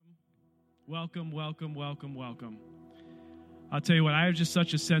Welcome, welcome, welcome, welcome. I'll tell you what, I have just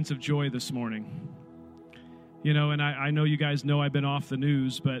such a sense of joy this morning. You know, and I know you guys know I've been off the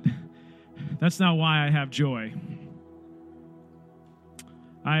news, but that's not why I have joy.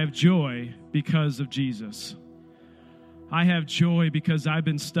 I have joy because of Jesus. I have joy because I've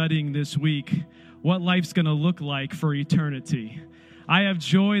been studying this week what life's going to look like for eternity. I have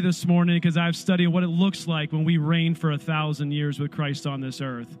joy this morning because I've studied what it looks like when we reign for 1,000 years with Christ on this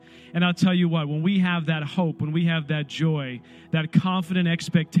earth. And I'll tell you what, when we have that hope, when we have that joy, that confident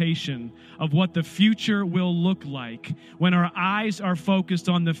expectation of what the future will look like, when our eyes are focused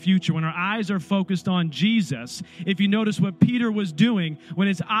on the future, when our eyes are focused on Jesus, if you notice what Peter was doing, when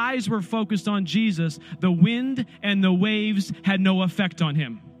his eyes were focused on Jesus, the wind and the waves had no effect on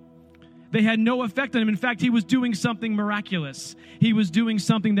him. They had no effect on him. In fact, he was doing something miraculous. He was doing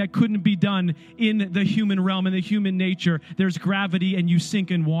something that couldn't be done in the human realm, in the human nature. There's gravity and you sink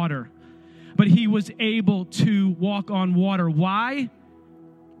in water. But he was able to walk on water. Why?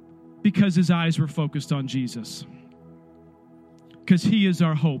 Because his eyes were focused on Jesus. Because he is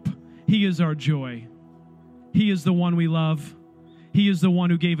our hope. He is our joy. He is the one we love. He is the one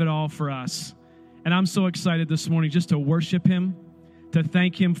who gave it all for us. And I'm so excited this morning just to worship him, to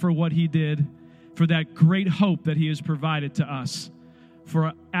thank him for what he did, for that great hope that he has provided to us, for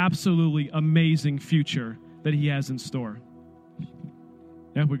an absolutely amazing future that he has in store.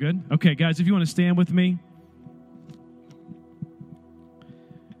 Yeah, we're good? Okay, guys, if you want to stand with me.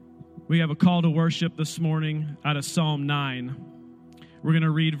 We have a call to worship this morning out of Psalm 9. We're going to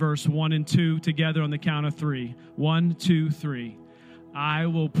read verse 1 and 2 together on the count of 3. 1, 2, 3. I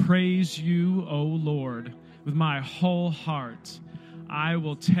will praise you, O Lord, with my whole heart. I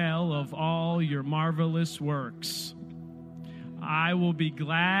will tell of all your marvelous works. I will be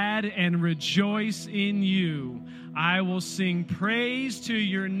glad and rejoice in you. I will sing praise to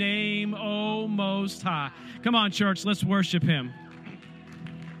your name, O Most High. Come on, church, let's worship him.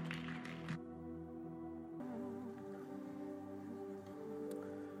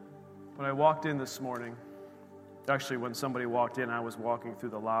 When I walked in this morning, actually when somebody walked in, I was walking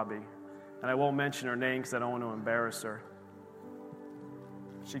through the lobby. And I won't mention her name because I don't want to embarrass her.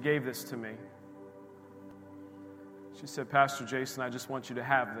 She gave this to me. She said, Pastor Jason, I just want you to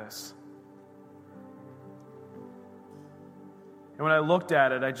have this. And when I looked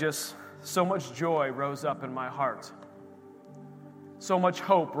at it, so much joy rose up in my heart. So much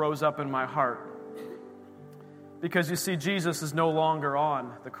hope rose up in my heart. Because you see, Jesus is no longer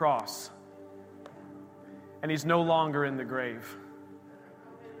on the cross. And he's no longer in the grave.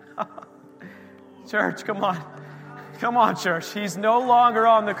 Church, come on. Come on, church. He's no longer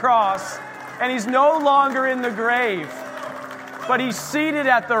on the cross, and he's no longer in the grave, but he's seated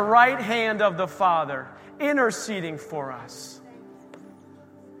at the right hand of the Father, interceding for us.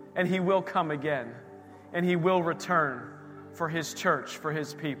 And he will come again, and he will return for his church, for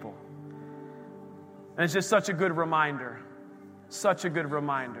his people. And it's just such a good reminder, such a good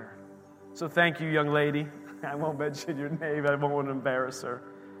reminder. So thank you, young lady. I won't mention your name. I won't want to embarrass her.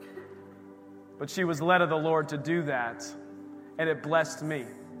 But she was led of the Lord to do that, and it blessed me.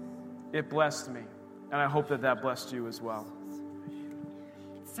 It blessed me, and I hope that that blessed you as well.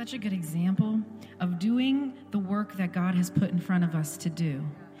 It's such a good example of doing the work that God has put in front of us to do.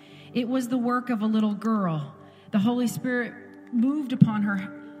 It was the work of a little girl. The Holy Spirit moved upon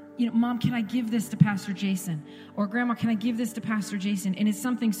her. You know, Mom, can I give this to Pastor Jason? Or Grandma, can I give this to Pastor Jason? And it's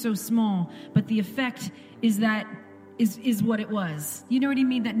something so small, but the effect is what it was. You know what I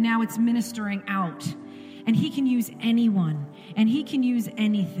mean? That now it's ministering out. And he can use anyone. And he can use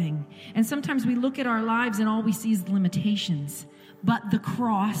anything. And sometimes we look at our lives and all we see is limitations. But the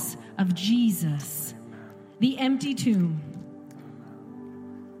cross of Jesus, the empty tomb.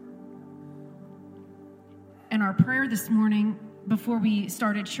 And our prayer this morning, before we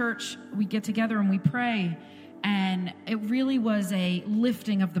started church, we get together and we pray. And it really was a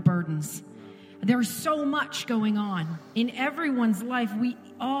lifting of the burdens. There's so much going on in everyone's life. We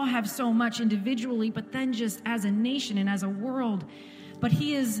all have so much individually, but then just as a nation and as a world. But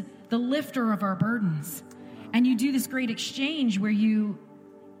he is the lifter of our burdens. And you do this great exchange where you,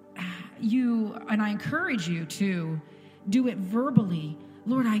 and I encourage you to do it verbally.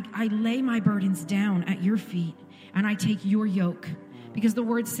 Lord, I lay my burdens down at your feet and I take your yoke. Because the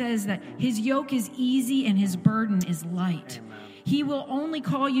word says that his yoke is easy and his burden is light. Amen. He will only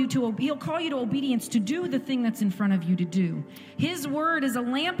call you he'll call you to obedience to do the thing that's in front of you to do. His word is a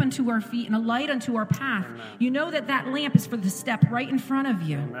lamp unto our feet and a light unto our path. Amen. You know that lamp is for the step right in front of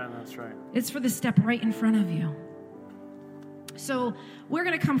you. Amen, that's right. It's for the step right in front of you. So we're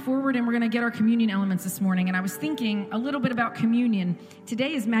going to come forward and we're going to get our communion elements this morning. And I was thinking a little bit about communion.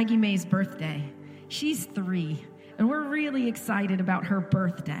 Today is Maggie May's birthday. She's 3, and we're really excited about her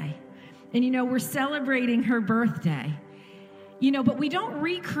birthday. And, we're celebrating her birthday. But we don't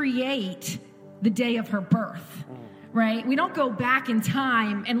recreate the day of her birth, right? We don't go back in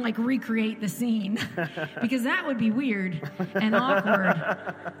time and recreate the scene because that would be weird and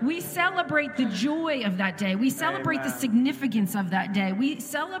awkward. We celebrate the joy of that day. We celebrate the significance of that day. We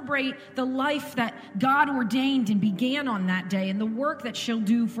celebrate the life that God ordained and began on that day and the work that she'll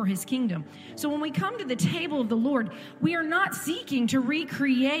do for his kingdom. So when we come to the table of the Lord, we are not seeking to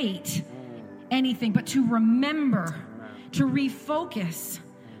recreate anything, but to remember, to refocus,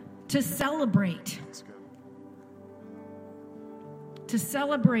 to celebrate. To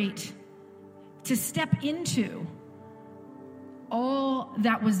celebrate, to step into all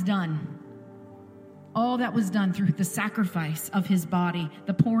that was done. All that was done through the sacrifice of his body,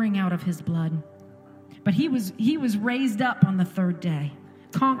 the pouring out of his blood. But he was raised up on the 3rd day,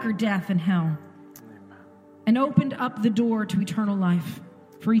 conquered death and hell, and opened up the door to eternal life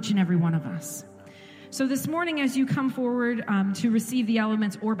for each and every one of us. So this morning, as you come forward to receive the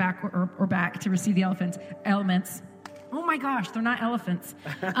elements, or back to receive the elements. Oh my gosh, they're not elephants.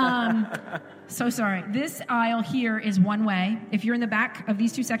 So sorry. This aisle here is one way. If you're in the back of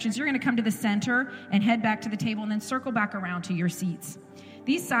these 2 sections, you're going to come to the center and head back to the table and then circle back around to your seats.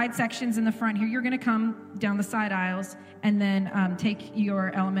 These side sections in the front here, you're going to come down the side aisles and then take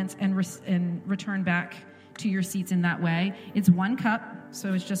your elements and return back to your seats in that way. It's 1 cup,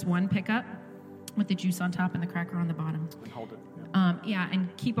 so it's just 1 pickup with the juice on top and the cracker on the bottom. And hold it.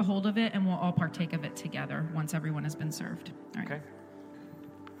 And keep a hold of it, and we'll all partake of it together once everyone has been served. All right. Okay.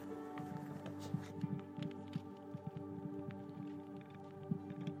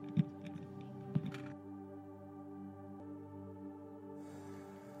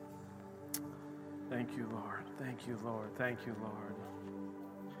 Thank you, Lord. Thank you, Lord. Thank you, Lord.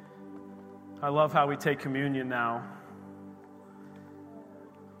 I love how we take communion now.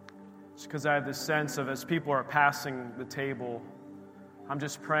 It's because I have this sense of, as people are passing the table, I'm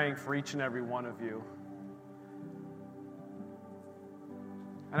just praying for each and every one of you.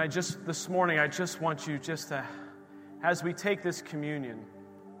 And this morning, I just want you to, as we take this communion,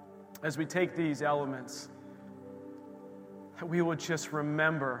 as we take these elements, that we would just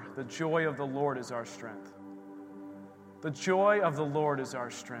remember the joy of the Lord is our strength. The joy of the Lord is our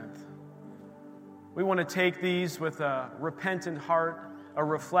strength. We want to take these with a repentant heart, a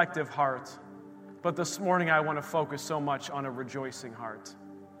reflective heart. But this morning, I want to focus so much on a rejoicing heart.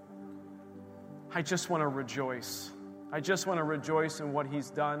 I just want to rejoice. I just want to rejoice in what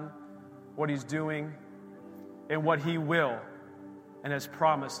he's done, what he's doing, and what he will and has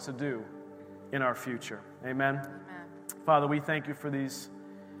promised to do in our future. Amen? Amen. Father, we thank you for these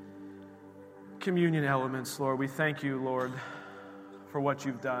communion elements, Lord. We thank you, Lord, for what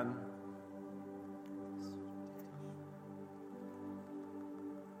you've done.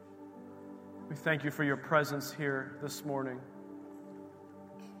 We thank you for your presence here this morning.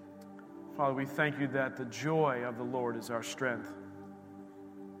 Father, we thank you that the joy of the Lord is our strength.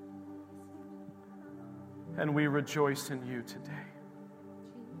 And we rejoice in you today.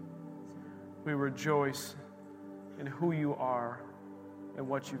 We rejoice in who you are and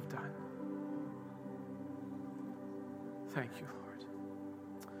what you've done. Thank you, Lord.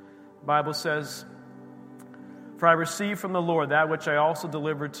 The Bible says, "For I received from the Lord that which I also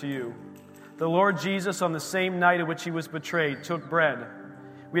delivered to you. The Lord Jesus, on the same night in which he was betrayed, took bread.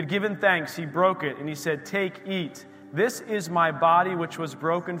 We had given thanks, he broke it, and he said, 'Take, eat. This is my body which was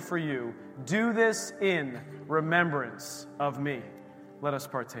broken for you. Do this in remembrance of me.'" Let us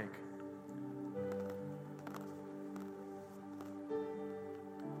partake.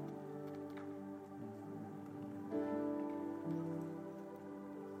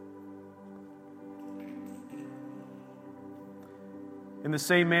 In the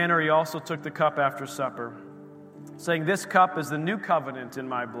same manner, he also took the cup after supper, saying, "This cup is the new covenant in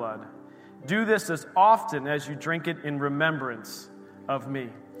my blood. Do this as often as you drink it in remembrance of me.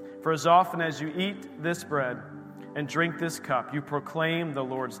 For as often as you eat this bread and drink this cup, you proclaim the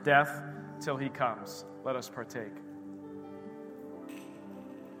Lord's death till he comes." Let us partake.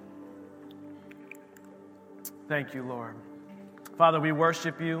 Thank you, Lord. Father, we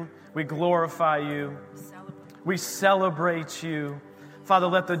worship you. We glorify you. We celebrate you. Father,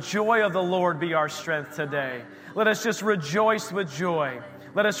 let the joy of the Lord be our strength today. Let us just rejoice with joy.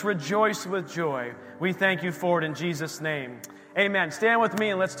 Let us rejoice with joy. We thank you for it in Jesus' name. Amen. Stand with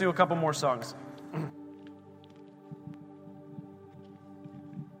me and let's do a couple more songs.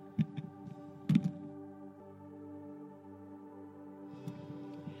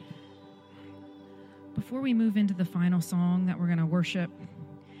 before we move into the final song that we're going to worship,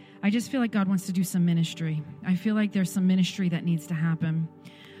 I just feel like God wants to do some ministry. I feel like there's some ministry that needs to happen.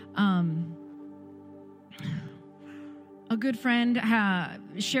 A good friend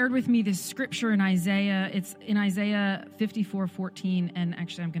shared with me this scripture in Isaiah. It's in Isaiah 54:14, and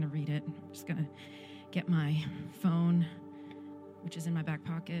actually I'm going to read it. I'm just going to get my phone, which is in my back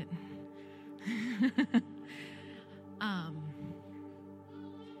pocket.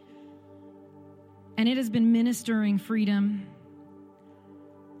 And it has been ministering freedom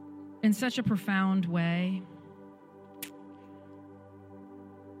in such a profound way.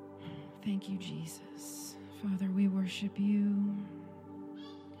 Thank you, Jesus. Father, we worship you.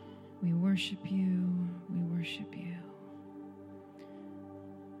 We worship you. We worship you.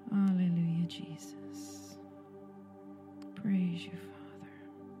 Hallelujah, Jesus. Praise you, Father.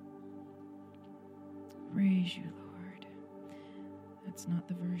 Praise you, Lord. That's not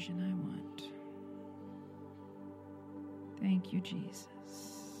the version I want. Thank you, Jesus.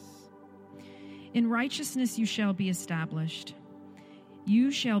 In righteousness you shall be established.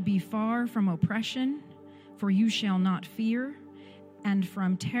 You shall be far from oppression, for you shall not fear, and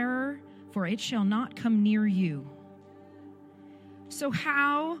from terror, for it shall not come near you. So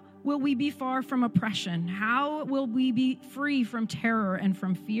how will we be far from oppression? How will we be free from terror and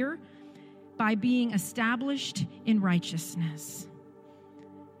from fear? By being established in righteousness.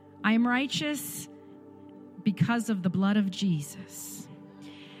 I am righteous because of the blood of Jesus.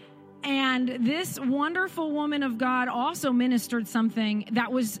 And this wonderful woman of God also ministered something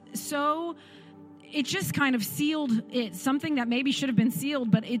that was so, it just kind of sealed it, something that maybe should have been sealed,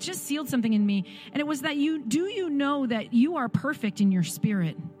 but it just sealed something in me. And it was that do you know that you are perfect in your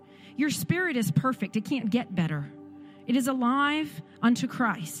spirit? Your spirit is perfect. It can't get better. It is alive unto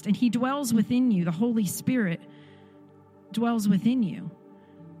Christ, and he dwells within you. The Holy Spirit dwells within you.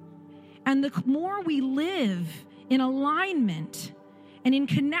 And the more we live in alignment and in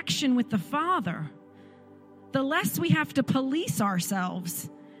connection with the Father, the less we have to police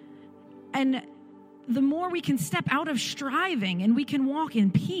ourselves. And the more we can step out of striving and we can walk in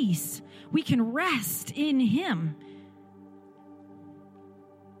peace. We can rest in him.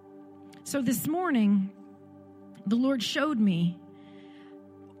 So this morning, the Lord showed me,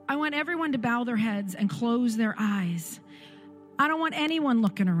 I want everyone to bow their heads and close their eyes. I don't want anyone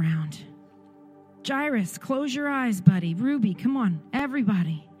looking around. Jairus, close your eyes, buddy. Ruby, come on,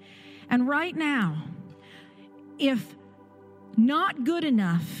 everybody. And right now, if not good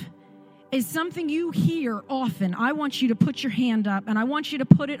enough is something you hear often, I want you to put your hand up, and I want you to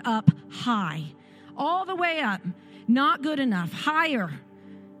put it up high. All the way up. Not good enough. Higher.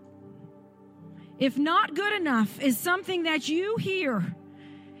 If not good enough is something that you hear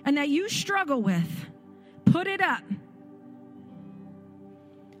and that you struggle with, put it up.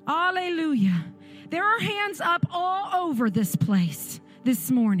 Hallelujah. There are hands up all over this place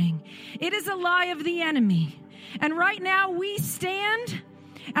this morning. It is a lie of the enemy. And right now we stand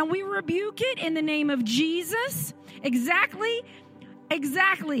and we rebuke it in the name of Jesus. Exactly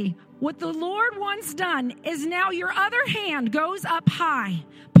what the Lord wants done is now your other hand goes up high.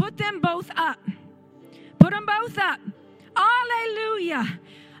 Put them both up. Put them both up. Hallelujah.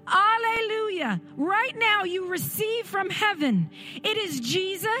 Hallelujah. Right now you receive from heaven. It is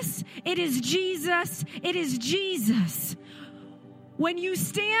Jesus. It is Jesus. It is Jesus. When you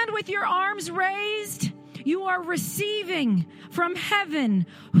stand with your arms raised, you are receiving from heaven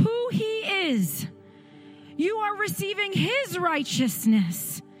who he is. You are receiving his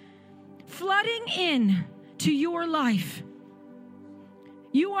righteousness flooding in to your life.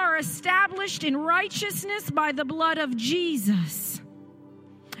 You are established in righteousness by the blood of Jesus.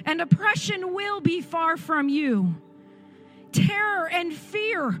 And oppression will be far from you. Terror and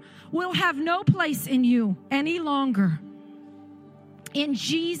fear will have no place in you any longer. In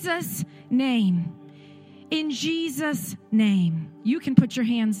Jesus' name. In Jesus' name. You can put your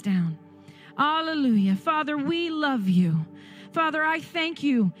hands down. Hallelujah. Father, we love you. Father, I thank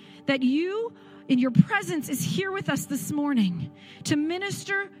you that you, in your presence, is here with us this morning to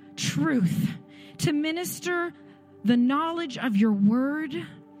minister truth, to minister the knowledge of your word,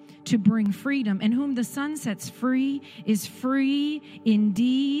 to bring freedom. And whom the Son sets free is free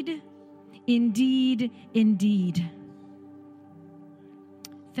indeed, indeed, indeed.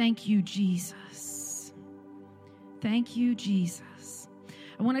 Thank you, Jesus. Thank you, Jesus.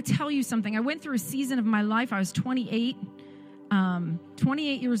 I want to tell you something. I went through a season of my life. I was 28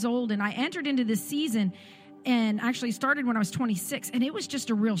 years old, and I entered into this season and actually started when I was 26, and it was just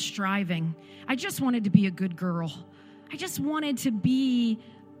a real striving. I just wanted to be a good girl. I just wanted to be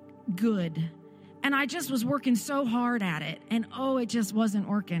good. And I just was working so hard at it. And it just wasn't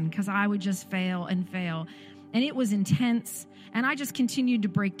working because I would just fail and fail. And it was intense. And I just continued to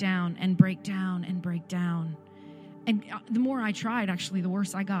break down and break down and break down. And the more I tried, actually, the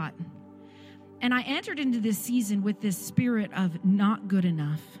worse I got. And I entered into this season with this spirit of not good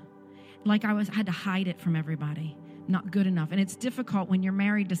enough. Like I had to hide it from everybody. Not good enough. And it's difficult when you're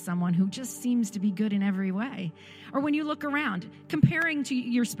married to someone who just seems to be good in every way. Or when you look around, comparing to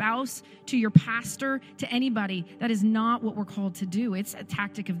your spouse, to your pastor, to anybody, that is not what we're called to do. It's a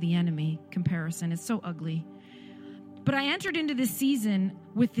tactic of the enemy, comparison. It's so ugly. But I entered into this season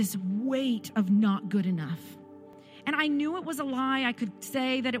with this weight of not good enough. And I knew it was a lie. I could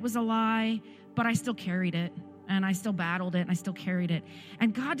say that it was a lie, but I still carried it. And I still battled it, and I still carried it.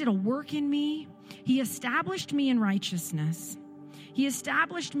 And God did a work in me. He established me in righteousness. He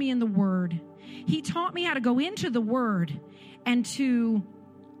established me in the Word. He taught me how to go into the Word and to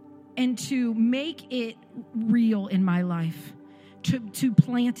make it real in my life, to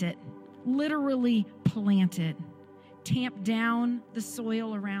plant it, literally plant it, tamp down the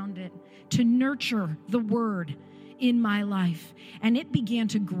soil around it, to nurture the Word in my life. And it began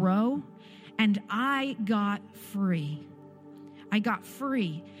to grow. And I got free. I got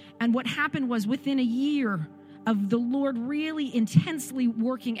free. And what happened was within a year of the Lord really intensely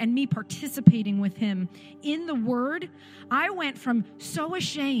working and me participating with him in the Word, I went from so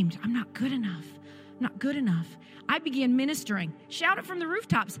ashamed, I'm not good enough, I'm not good enough. I began ministering, shout it from the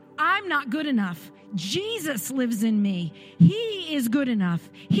rooftops, I'm not good enough. Jesus lives in me. He is good enough.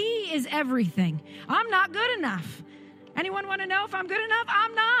 He is everything. I'm not good enough. Anyone want to know if I'm good enough?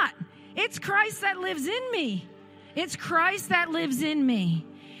 I'm not. It's Christ that lives in me. It's Christ that lives in me.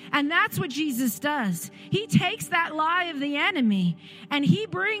 And that's what Jesus does. He takes that lie of the enemy and he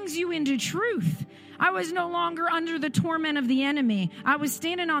brings you into truth. I was no longer under the torment of the enemy. I was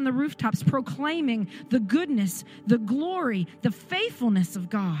standing on the rooftops proclaiming the goodness, the glory, the faithfulness of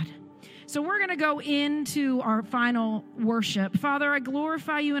God. So we're going to go into our final worship. Father, I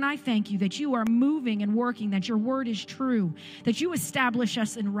glorify you and I thank you that you are moving and working, that your word is true, that you establish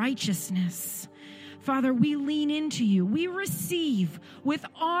us in righteousness. Father, we lean into you. We receive with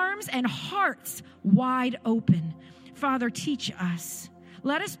arms and hearts wide open. Father, teach us.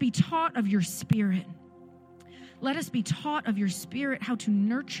 Let us be taught of your Spirit. Let us be taught of your Spirit how to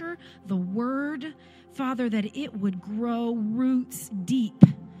nurture the word, Father, that it would grow roots deep.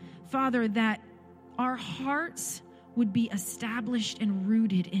 Father, that our hearts would be established and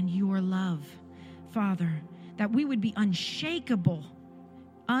rooted in your love. Father, that we would be unshakable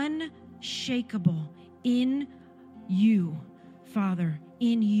in you, Father,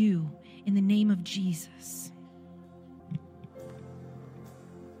 in you, in the name of Jesus.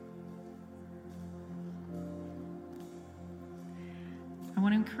 I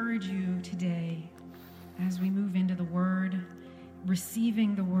want to encourage you today as we move into the Word,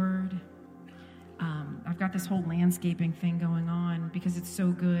 receiving the Word. I've got this whole landscaping thing going on because it's so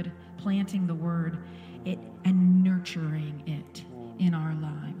good, planting the Word and nurturing it in our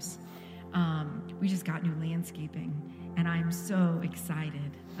lives. We just got new landscaping, and I'm so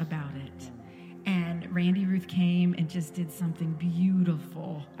excited about it. And Randy Ruth came and just did something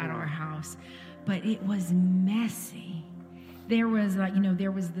beautiful at our house, but it was messy. There was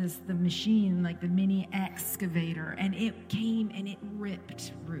the machine, like the mini excavator, and it came and it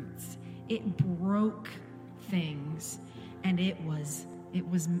ripped roots. It broke things, and it was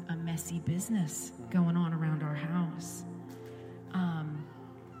a messy business going on around our house.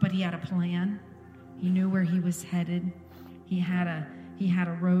 But he had a plan. He knew where he was headed. He had a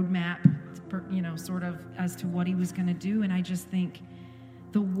roadmap, sort of as to what he was going to do. And I just think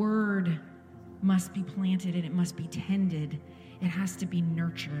the word must be planted and it must be tended. It has to be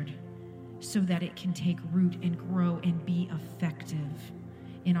nurtured so that it can take root and grow and be effective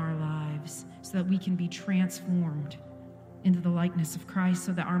in our lives, so that we can be transformed into the likeness of Christ,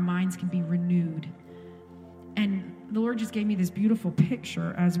 so that our minds can be renewed. And the Lord just gave me this beautiful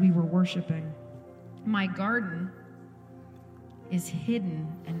picture as we were worshiping. My garden is hidden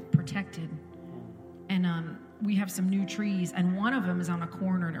and protected. And we have some new trees, and one of them is on a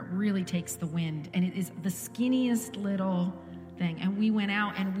corner, and it really takes the wind. And it is the skinniest little thing. And we went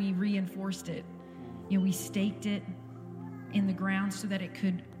out and we reinforced it. We staked it in the ground so that it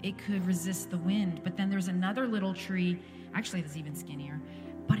could resist the wind. But then there's another little tree, actually that's even skinnier,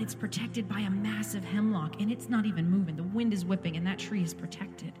 but it's protected by a massive hemlock, and it's not even moving. The wind is whipping, and that tree is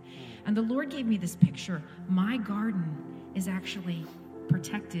protected. And the Lord gave me this picture. My garden is actually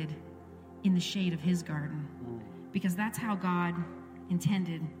protected in the shade of his garden, because that's how God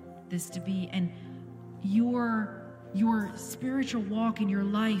intended this to be. And your your spiritual walk in your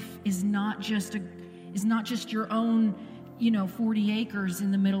life is not just your own, 40 acres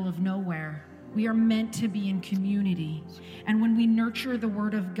in the middle of nowhere. We are meant to be in community. And when we nurture the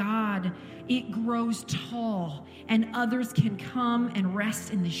Word of God, it grows tall, and others can come and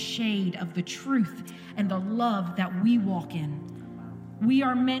rest in the shade of the truth and the love that we walk in. We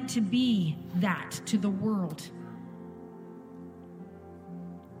are meant to be that to the world.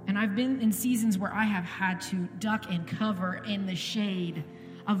 And I've been in seasons where I have had to duck and cover in the shade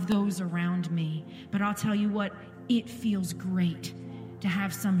of those around me. But I'll tell you what, it feels great to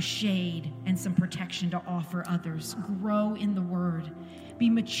have some shade and some protection to offer others. Grow in the Word. Be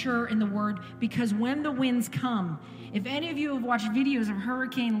mature in the Word, because when the winds come, if any of you have watched videos of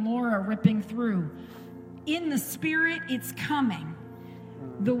Hurricane Laura ripping through, in the Spirit, it's coming.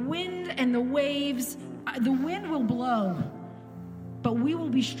 The wind and the waves, the wind will blow, but we will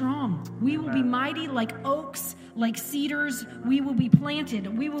be strong. We will be mighty like oaks, like cedars. We will be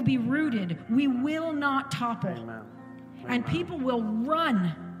planted. We will be rooted. We will not topple. Amen. And people will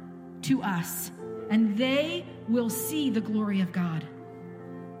run to us, and they will see the glory of God.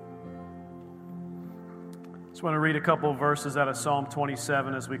 Just want to read a couple of verses out of Psalm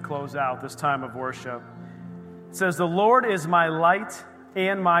 27 as we close out this time of worship. It says, "The Lord is my light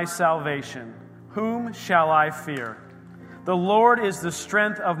and my salvation. Whom shall I fear? The Lord is the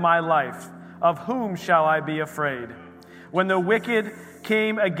strength of my life. Of whom shall I be afraid? When the wicked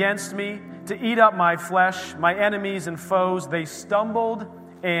came against me to eat up my flesh, my enemies and foes, they stumbled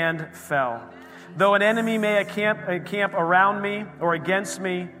and fell. Though an enemy may encamp around me or against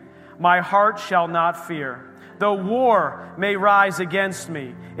me, my heart shall not fear. Though war may rise against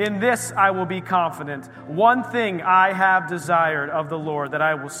me, in this I will be confident. One thing I have desired of the Lord, that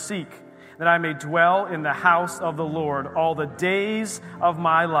I will seek, that I may dwell in the house of the Lord all the days of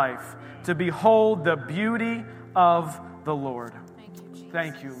my life, to behold the beauty of the Lord." Thank you, Jesus.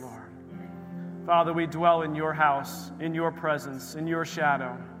 Thank you, Lord. Father, we dwell in your house, in your presence, in your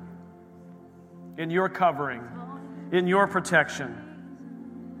shadow, in your covering, in your protection.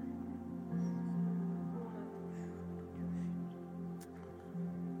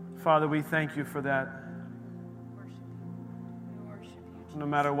 Father, we thank you for that. No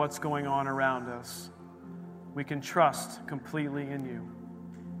matter what's going on around us, we can trust completely in you.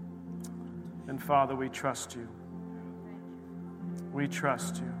 And Father, we trust you. We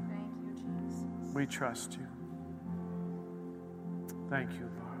trust you. We trust you. Thank you,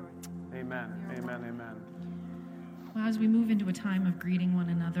 Lord. Amen. Amen. Amen. Well, as we move into a time of greeting one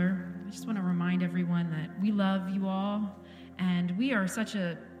another, I just want to remind everyone that we love you all, and we are such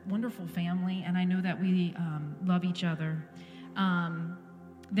a wonderful family, and I know that we love each other.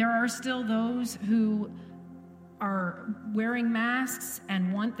 There are still those who are wearing masks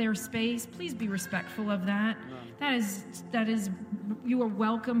and want their space. Please be respectful of that. That is, you are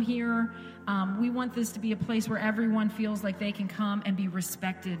welcome here. We want this to be a place where everyone feels like they can come and be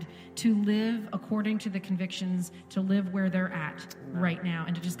respected, to live according to the convictions, to live where they're at right now,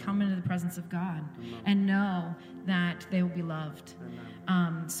 and to just come into the presence of God and know that they will be loved.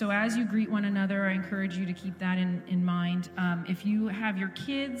 So as you greet one another, I encourage you to keep that in mind. If you have your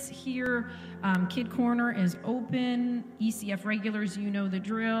kids here, Kid Corner is open. ECF regulars, you know the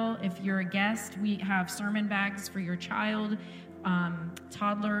drill. If you're a guest, we have sermon bags for your child,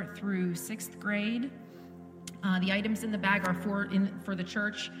 toddler through 6th grade. The items in the bag are for the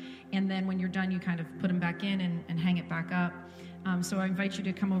church, and then when you're done, you kind of put them back in and hang it back up. So I invite you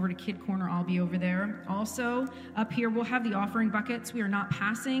to come over to Kid Corner. I'll be over there. Also, up here, we'll have the offering buckets. We are not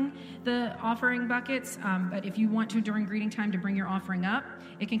passing the offering buckets, but if you want to, during greeting time, to bring your offering up,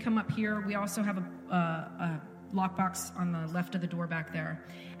 it can come up here. We also have a lockbox on the left of the door back there.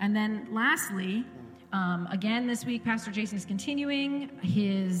 And then lastly, again, this week, Pastor Jason is continuing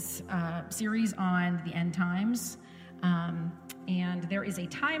his series on the end times. And there is a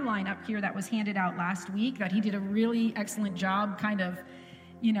timeline up here that was handed out last week that he did a really excellent job kind of,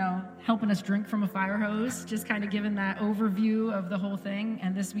 helping us drink from a fire hose, just kind of giving that overview of the whole thing.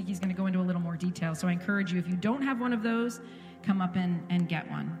 And this week he's going to go into a little more detail. So I encourage you, if you don't have one of those, come up and get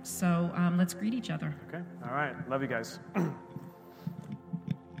one. So let's greet each other. Okay. All right. Love you guys.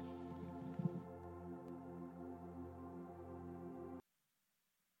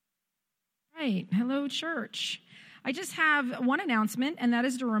 Right. Hello, church. I just have one announcement, and that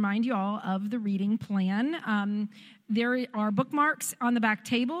is to remind you all of the reading plan. There are bookmarks on the back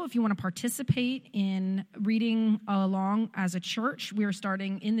table if you want to participate in reading along as a church. We are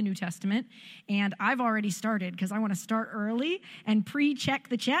starting in the New Testament, and I've already started because I want to start early and pre-check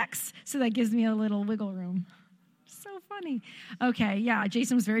the checks, so that gives me a little wiggle room. So funny. Okay, yeah,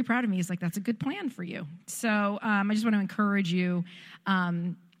 Jason was very proud of me. He's like, that's a good plan for you. So I just want to encourage you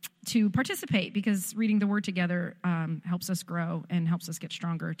to participate, because reading the Word together helps us grow and helps us get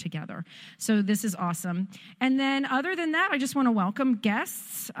stronger together. So this is awesome. And then other than that, I just want to welcome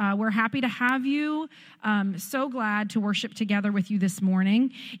guests. We're happy to have you. So glad to worship together with you this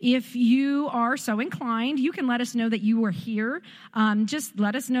morning. If you are so inclined, you can let us know that you were here. Just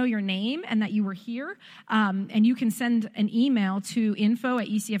let us know your name and that you were here. And you can send an email to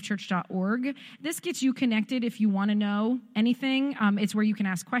info@ecfchurch.org. This gets you connected if you want to know anything. It's where you can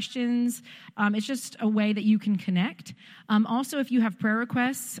ask questions. It's just a way that you can connect. Also, if you have prayer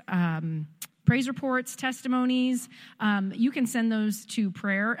requests, praise reports, testimonies, you can send those to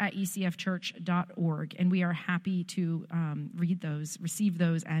prayer@ecfchurch.org, and we are happy to read those, receive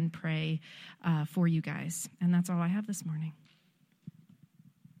those, and pray for you guys. And that's all I have this morning.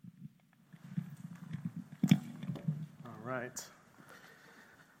 All right.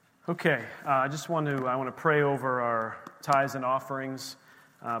 Okay, I want to pray over our tithes and offerings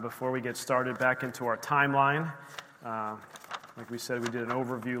before we get started back into our timeline. Like we said, we did an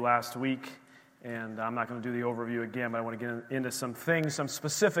overview last week, and I'm not going to do the overview again, but I want to get into some things, some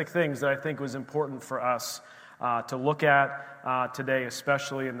specific things that I think was important for us to look at today,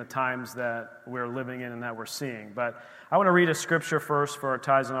 especially in the times that we're living in and that we're seeing. But I want to read a scripture first for our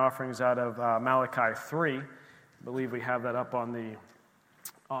tithes and offerings out of Malachi 3. I believe we have that up on the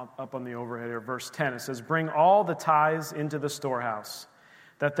overhead here, verse 10. It says, "Bring all the tithes into the storehouse,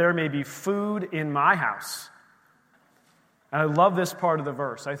 that there may be food in my house." And I love this part of the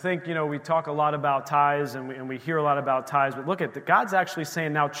verse. I think, we talk a lot about tithes and we hear a lot about tithes, but look at it. God's actually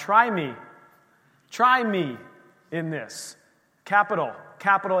saying, now try me. Try me in this.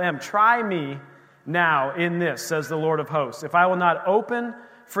 Capital M. Try me now in this, says the Lord of hosts. If I will not open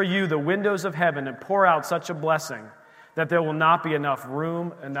for you the windows of heaven and pour out such a blessing that there will not be enough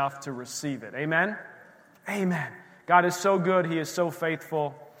room enough to receive it. Amen? Amen. God is so good. He is so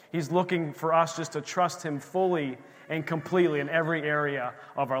faithful. He's looking for us just to trust Him fully and completely in every area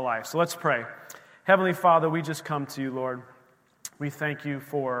of our life. So let's pray. Heavenly Father, we just come to you, Lord. We thank you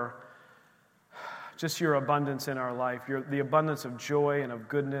for just your abundance in our life, the abundance of joy and of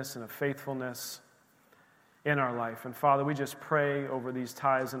goodness and of faithfulness in our life. And Father, we just pray over these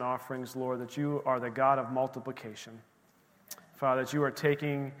tithes and offerings, Lord, that you are the God of multiplication. Father, that you are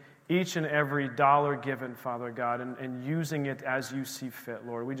taking each and every dollar given, Father God, and using it as you see fit,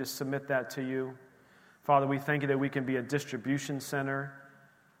 Lord. We just submit that to you. Father, we thank you that we can be a distribution center,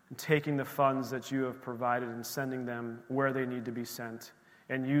 taking the funds that you have provided and sending them where they need to be sent,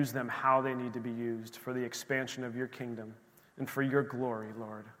 and use them how they need to be used for the expansion of your kingdom and for your glory,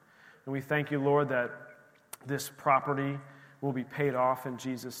 Lord. And we thank you, Lord, that this property will be paid off in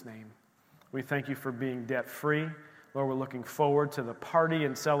Jesus' name. We thank you for being debt-free. Lord, we're looking forward to the party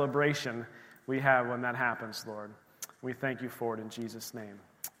and celebration we have when that happens, Lord. We thank you for it in Jesus' name.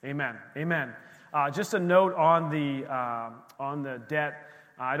 Amen. Amen. Just a note on the debt.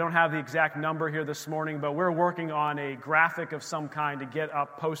 I don't have the exact number here this morning, but we're working on a graphic of some kind to get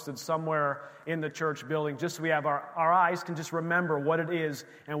up posted somewhere in the church building, just so we have our eyes can just remember what it is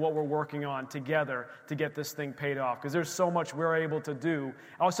and what we're working on together to get this thing paid off. Because there's so much we're able to do,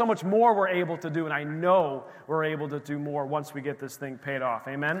 so much more we're able to do, and I know we're able to do more once we get this thing paid off.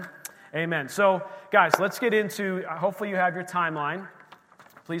 Amen? Amen. So, guys, let's get into, hopefully you have your timeline.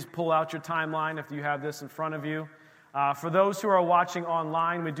 Please pull out your timeline if you have this in front of you. For those who are watching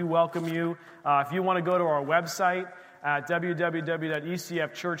online, we do welcome you. If you want to go to our website at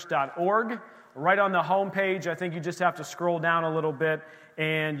www.ecfchurch.org, right on the home page, I think you just have to scroll down a little bit,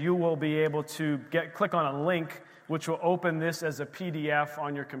 and you will be able to click on a link, which will open this as a PDF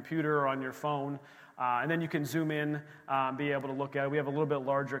on your computer or on your phone. And then you can zoom in, be able to look at it. We have a little bit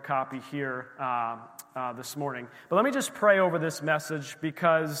larger copy here this morning. But let me just pray over this message,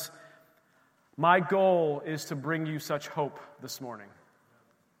 because my goal is to bring you such hope this morning.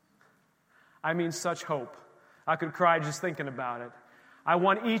 I mean, such hope. I could cry just thinking about it. I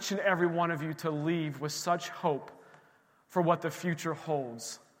want each and every one of you to leave with such hope for what the future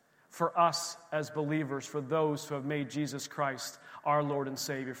holds for us as believers, for those who have made Jesus Christ our Lord and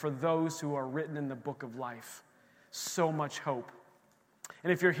Savior, for those who are written in the book of life. So much hope.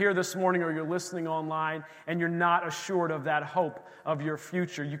 And if you're here this morning or you're listening online and you're not assured of that hope of your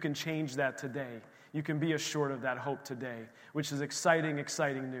future, you can change that today. You can be assured of that hope today, which is exciting,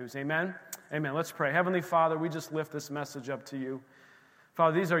 exciting news. Amen? Amen. Let's pray. Heavenly Father, we just lift this message up to you.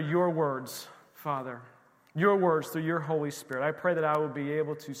 Father, these are your words, Father. Your words through your Holy Spirit. I pray that I will be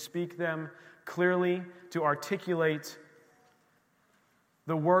able to speak them clearly, to articulate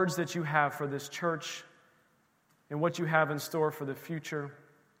the words that you have for this church and what you have in store for the future.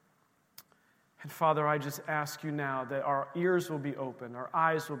 And Father, I just ask you now that our ears will be open, our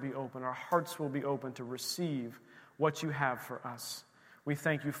eyes will be open, our hearts will be open to receive what you have for us. We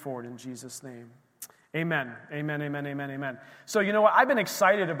thank you for it in Jesus' name. Amen. Amen, amen, amen, amen. So you know what? I've been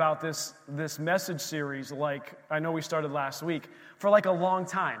excited about this message series, like I know we started last week, for like a long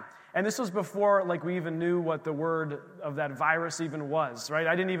time. And this was before like we even knew what the word of that virus even was, right?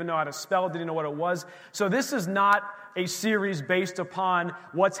 I didn't even know how to spell it, didn't know what it was. So this is not a series based upon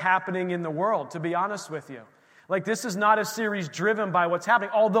what's happening in the world, to be honest with you. Like, this is not a series driven by what's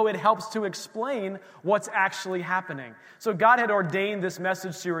happening, although it helps to explain what's actually happening. So God had ordained this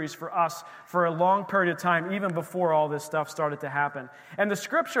message series for us for a long period of time, even before all this stuff started to happen. And the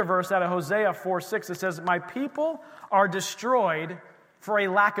scripture verse out of Hosea 4:6, it says, "My people are destroyed for a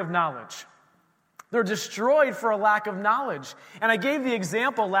lack of knowledge." They're destroyed for a lack of knowledge. And I gave the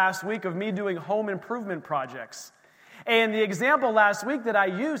example last week of me doing home improvement projects. And the example last week that I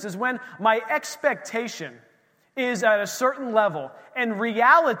used is when my expectation is at a certain level and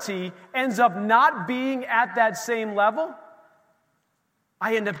reality ends up not being at that same level,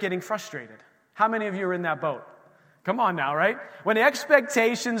 I end up getting frustrated. How many of you are in that boat? Come on now, right? When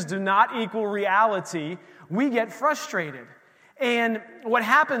expectations do not equal reality, we get frustrated. And what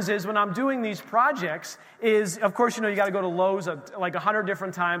happens is when I'm doing these projects is, of course, you got to go to Lowe's like 100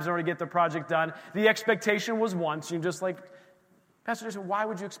 different times in order to get the project done. The expectation was once. You're just like, Pastor Jason, why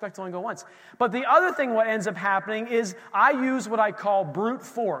would you expect to only go once? But the other thing what ends up happening is I use what I call brute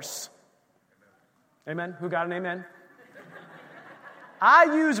force. Amen? Who got an amen? I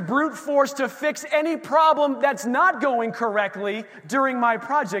use brute force to fix any problem that's not going correctly during my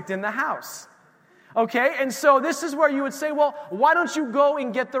project in the house. Okay? And so this is where you would say, well, why don't you go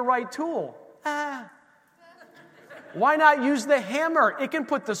and get the right tool? Why not use the hammer? It can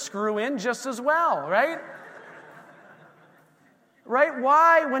put the screw in just as well, right? Right?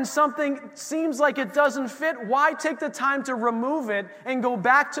 Why, when something seems like it doesn't fit, why take the time to remove it and go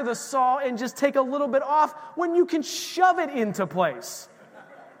back to the saw and just take a little bit off when you can shove it into place?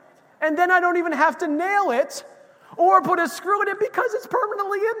 And then I don't even have to nail it or put a screw in it because it's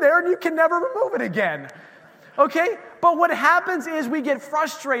permanently in there and you can never remove it again. Okay? But what happens is we get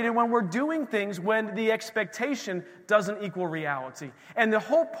frustrated when we're doing things when the expectation doesn't equal reality. And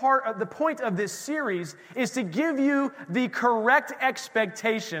the point of this series is to give you the correct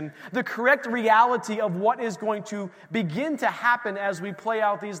expectation, the correct reality of what is going to begin to happen as we play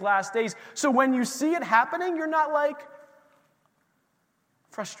out these last days. So when you see it happening, you're not like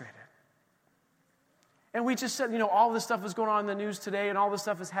frustrated. And we just said, all this stuff is going on in the news today and all this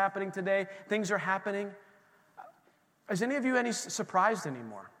stuff is happening today. Things are happening. Is any of you any surprised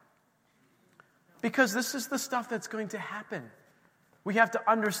anymore? Because this is the stuff that's going to happen. We have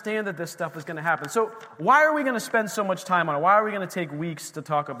to understand that this stuff is going to happen. So why are we going to spend so much time on it? Why are we going to take weeks to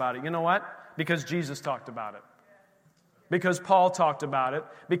talk about it? You know what? Because Jesus talked about it. Because Paul talked about it.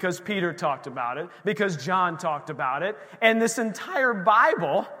 Because Peter talked about it. Because John talked about it. And this entire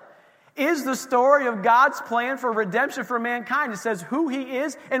Bible is the story of God's plan for redemption for mankind. It says who He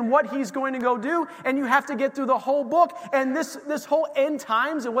is and what He's going to go do, and you have to get through the whole book. And this whole end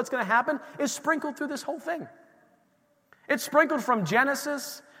times and what's going to happen is sprinkled through this whole thing. It's sprinkled from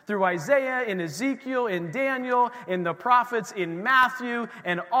Genesis through Isaiah, in Ezekiel, in Daniel, in the prophets, in Matthew,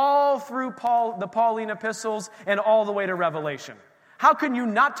 and all through the Pauline epistles, and all the way to Revelation. How can you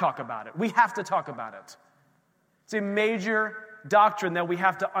not talk about it? We have to talk about it. It's a major doctrine that we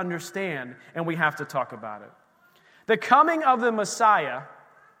have to understand and we have to talk about it. The coming of the Messiah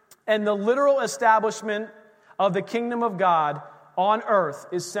and the literal establishment of the kingdom of God on earth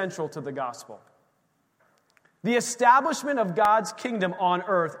is central to the gospel. The establishment of God's kingdom on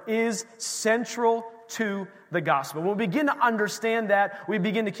earth is central to the gospel. When we begin to understand that, we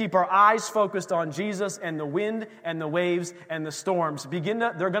begin to keep our eyes focused on Jesus and the wind and the waves and the storms. They're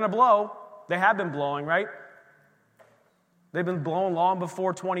going to blow. They have been blowing, right? They've been blown long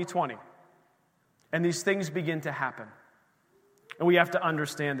before 2020. And these things begin to happen. And we have to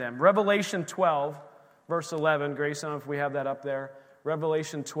understand them. Revelation 12, verse 11. Grace, I don't know if we have that up there.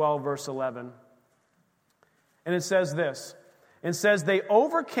 Revelation 12, verse 11. And it says this. It says, they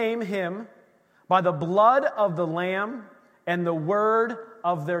overcame him by the blood of the Lamb and the word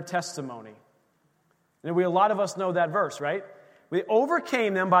of their testimony. And a lot of us know that verse, right? We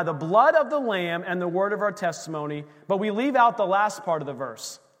overcame them by the blood of the Lamb and the word of our testimony, but we leave out the last part of the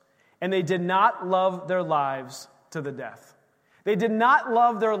verse. And they did not love their lives to the death. They did not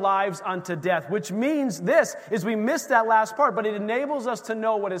love their lives unto death, which means this, is we missed that last part, but it enables us to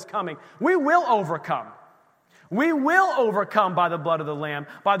know what is coming. We will overcome. We will overcome by the blood of the Lamb,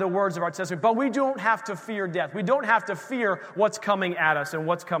 by the words of our testimony, but we don't have to fear death. We don't have to fear what's coming at us and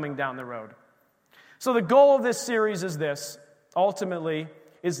what's coming down the road. So the goal of this series is this, ultimately,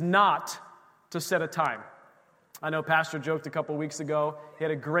 is not to set a time. I know Pastor joked a couple weeks ago. He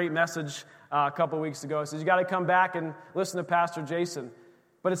had a great message a couple weeks ago. He says, you got to come back and listen to Pastor Jason.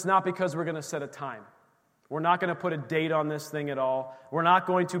 But it's not because we're going to set a time. We're not going to put a date on this thing at all. We're not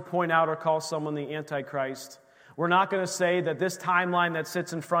going to point out or call someone the Antichrist. We're not going to say that this timeline that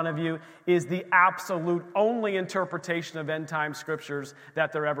sits in front of you is the absolute only interpretation of end-time scriptures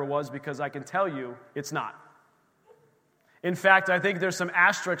that there ever was, because I can tell you it's not. In fact, I think there's some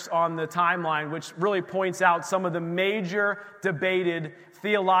asterisks on the timeline which really points out some of the major debated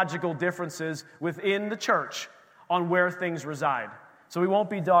theological differences within the church on where things reside. So we won't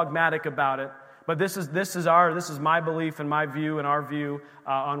be dogmatic about it, but this is my belief and my view and our view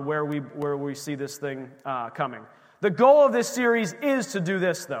on where we see this thing coming. The goal of this series is to do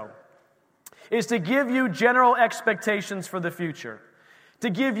this, though, is to give you general expectations for the future,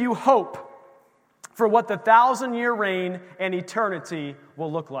 to give you hope for what the 1,000-year reign and eternity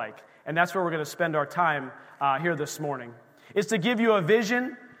will look like. And that's where we're going to spend our time here this morning. It's to give you a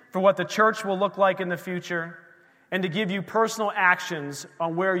vision for what the church will look like in the future, and to give you personal actions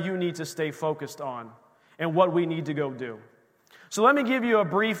on where you need to stay focused on and what we need to go do. So let me give you a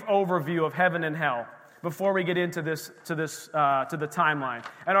brief overview of heaven and hell before we get into the timeline.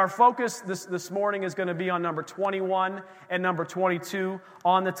 And our focus this morning is going to be on number 21 and number 22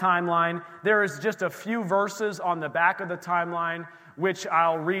 on the timeline. There is just a few verses on the back of the timeline, which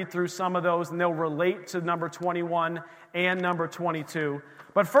I'll read through some of those, and they'll relate to number 21 and number 22.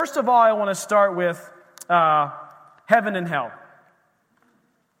 But first of all, I want to start with heaven and hell.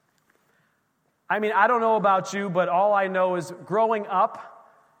 I mean, I don't know about you, but all I know is growing up,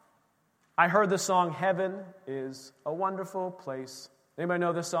 I heard the song, Heaven is a Wonderful Place. Anybody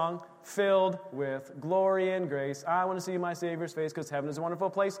know this song? Filled with glory and grace. I want to see my Savior's face because heaven is a wonderful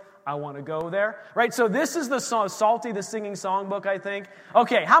place. I want to go there. Right, so this is the song, Psalty, the singing songbook, I think.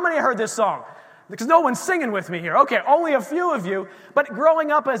 Okay, how many heard this song? Because no one's singing with me here. Okay, only a few of you. But growing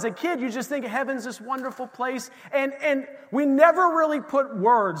up as a kid, you just think heaven's this wonderful place. And we never really put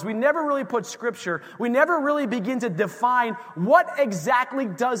words. We never really put scripture. We never really begin to define what exactly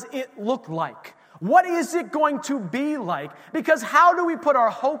does it look like. What is it going to be like? Because how do we put our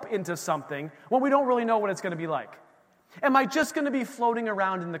hope into something when we don't really know what it's going to be like? Am I just going to be floating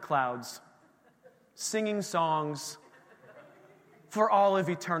around in the clouds, singing songs for all of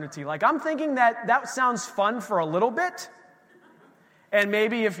eternity? Like, I'm thinking that sounds fun for a little bit. And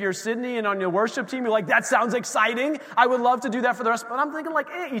maybe if you're Sydney and on your worship team, you're like, that sounds exciting. I would love to do that for the rest. But I'm thinking like,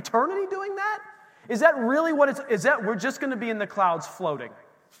 eternity doing that? Is that really what is that we're just going to be in the clouds floating?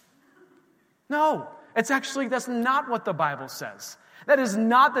 No, that's not what the Bible says. That is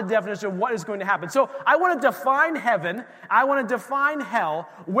not the definition of what is going to happen. So I want to define heaven, I want to define hell,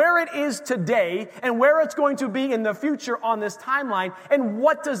 where it is today, and where it's going to be in the future on this timeline, and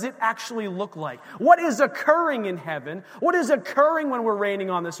what does it actually look like? What is occurring in heaven? What is occurring when we're reigning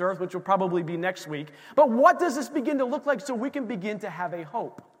on this earth, which will probably be next week? But what does this begin to look like so we can begin to have a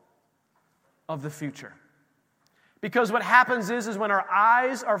hope of the future? Because what happens is when our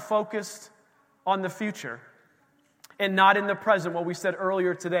eyes are focused on the future and not in the present, what we said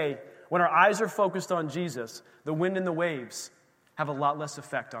earlier today, when our eyes are focused on Jesus, the wind and the waves have a lot less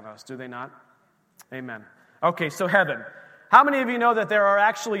effect on us, do they not? Amen. Okay, so heaven. How many of you know that there are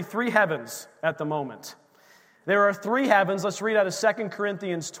actually 3 heavens at the moment? There are 3 heavens. Let's read out of 2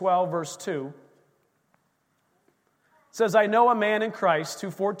 Corinthians 12, verse 2. It says, I know a man in Christ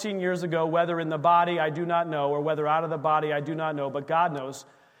who 14 years ago, whether in the body I do not know, or whether out of the body I do not know, but God knows,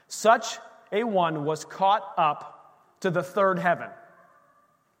 such a one was caught up to the 3rd heaven.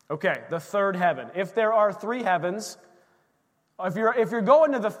 Okay, the 3rd heaven. If there are 3 heavens, if you're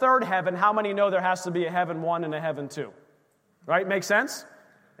going to the 3rd heaven, how many know there has to be a heaven 1 and a heaven 2? Right? Make sense?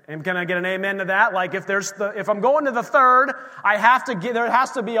 And can I get an amen to that? Like if I'm going to the 3rd, there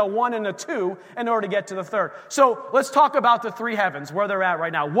has to be a 1 and a 2 in order to get to the 3rd. So let's talk about the 3 heavens, where they're at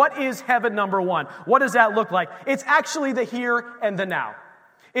right now. What is heaven number 1? What does that look like? It's actually the here and the now.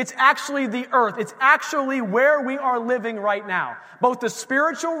 It's actually the earth. It's actually where we are living right now. Both the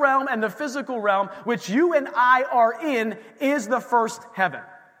spiritual realm and the physical realm, which you and I are in, is the 1st heaven.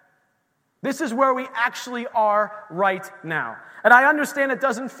 This is where we actually are right now. And I understand it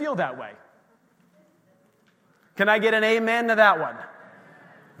doesn't feel that way. Can I get an amen to that one?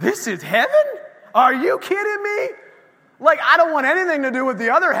 This is heaven? Are you kidding me? Like, I don't want anything to do with the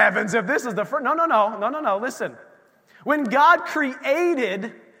other heavens if this is the first. No, listen. When God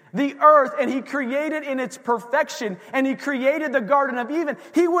created the earth, and he created in its perfection, and he created the Garden of Eden.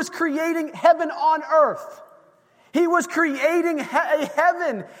 He was creating heaven on earth. He was creating a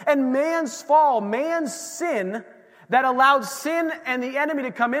heaven, and man's fall, man's sin that allowed sin and the enemy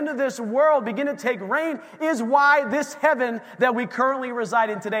to come into this world, begin to take reign, is why this heaven that we currently reside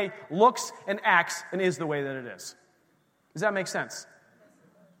in today looks and acts and is the way that it is. Does that make sense?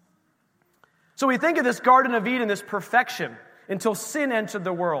 So we think of this Garden of Eden, this perfection, until sin entered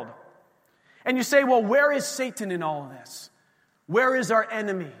the world. And you say, well, where is Satan in all of this? Where is our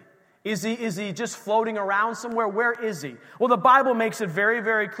enemy? Is he just floating around somewhere? Where is he? Well, the Bible makes it very,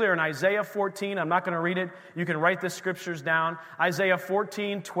 very clear in Isaiah 14. I'm not going to read it. You can write the scriptures down. Isaiah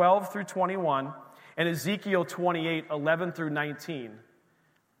 14, 12 through 21, and Ezekiel 28, 11 through 19.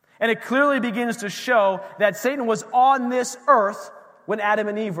 And it clearly begins to show that Satan was on this earth when Adam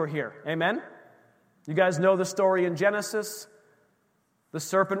and Eve were here. Amen? You guys know the story in Genesis. The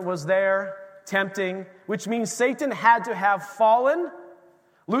serpent was there, tempting, which means Satan had to have fallen.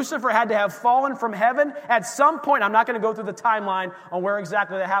 Lucifer had to have fallen from heaven at some point. I'm not going to go through the timeline on where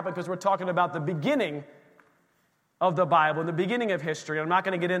exactly that happened because we're talking about the beginning of the Bible, the beginning of history. I'm not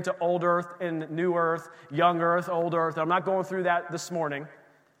going to get into old earth and new earth, young earth, old earth. I'm not going through that this morning.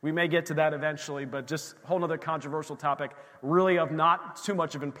 We may get to that eventually, but just a whole other controversial topic, really of not too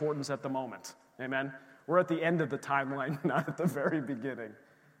much of importance at the moment. Amen? We're at the end of the timeline, not at the very beginning.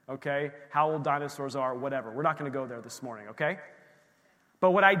 Okay? How old dinosaurs are, whatever. We're not going to go there this morning, okay?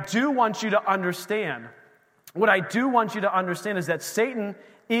 But what I do want you to understand is that Satan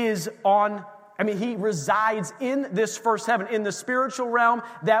is he resides in this first heaven, in the spiritual realm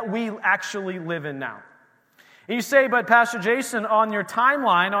that we actually live in now. And you say, but Pastor Jason, on your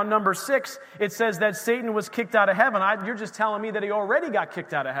timeline, on number 6, it says that Satan was kicked out of heaven. You're just telling me that he already got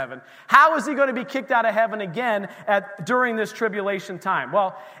kicked out of heaven. How is he going to be kicked out of heaven again during this tribulation time?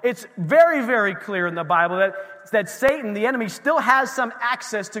 Well, it's very, very clear in the Bible that Satan, the enemy, still has some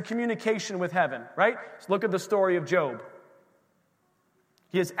access to communication with heaven, right? Let's look at the story of Job.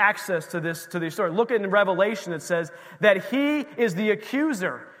 He has access to this story. Look in Revelation, it says that he is the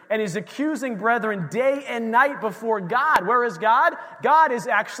accuser, and he's accusing brethren day and night before God. Where is God? God is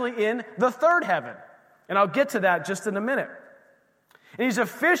actually in the third heaven. And I'll get to that just in a minute. And he's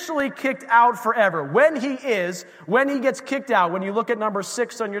officially kicked out forever. When he gets kicked out, when you look at number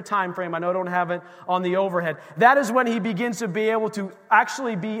 6 on your time frame, I know I don't have it on the overhead, that is when he begins to be able to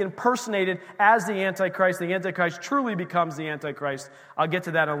actually be impersonated as the Antichrist. The Antichrist truly becomes the Antichrist. I'll get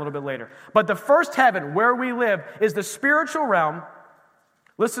to that a little bit later. But the first heaven, where we live, is the spiritual realm.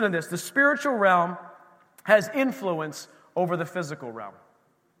 Listen to this. The spiritual realm has influence over the physical realm.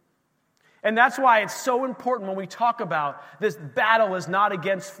 And that's why it's so important when we talk about this battle is not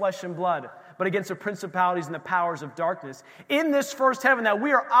against flesh and blood, but against the principalities and the powers of darkness. In this first heaven that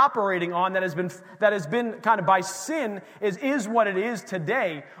we are operating on, that has been kind of by sin, is what it is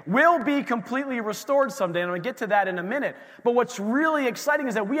today, will be completely restored someday. And I'm going to get to that in a minute. But what's really exciting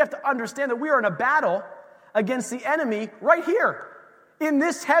is that we have to understand that we are in a battle against the enemy right here, in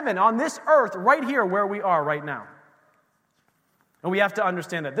this heaven, on this earth, right here where we are right now. And we have to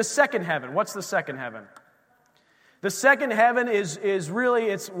understand that. The second heaven, what's the second heaven? The second heaven is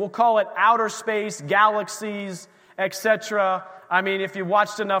really, we'll call it outer space, galaxies, etc. I mean, if you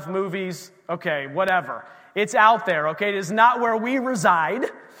watched enough movies, okay, whatever. It's out there, okay? It is not where we reside.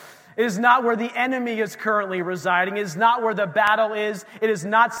 It is not where the enemy is currently residing. It is not where the battle is. It is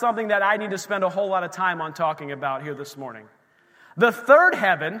not something that I need to spend a whole lot of time on talking about here this morning. The third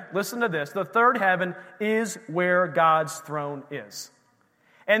heaven, listen to this, the third heaven is where God's throne is.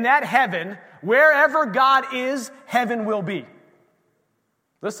 And that heaven, wherever God is, heaven will be.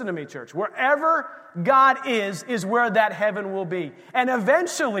 Listen to me, church. Wherever God is where that heaven will be. And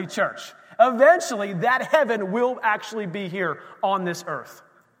eventually, church, that heaven will actually be here on this earth.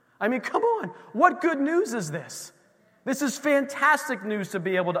 I mean, come on. What good news is this? This is fantastic news to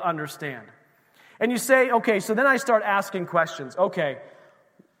be able to understand. And you say, okay, so then I start asking questions. Okay,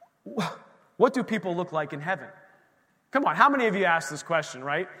 what do people look like in heaven? Come on, how many of you ask this question,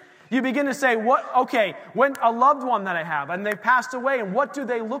 right? You begin to say, when a loved one that I have, and they've passed away, and what do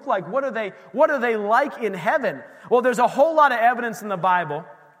they look like? What are they like in heaven? Well, there's a whole lot of evidence in the Bible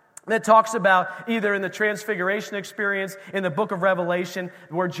that talks about either in the Transfiguration experience, in the book of Revelation,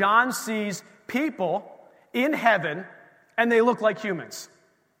 where John sees people in heaven, and they look like humans.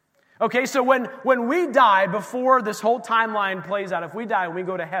 Okay, so when we die, before this whole timeline plays out, if we die and we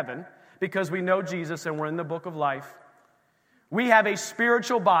go to heaven, because we know Jesus and we're in the book of life, we have a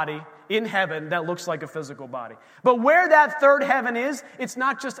spiritual body in heaven that looks like a physical body. But where that third heaven is, it's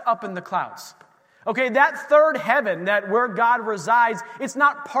not just up in the clouds. Okay, that third heaven, that where God resides, it's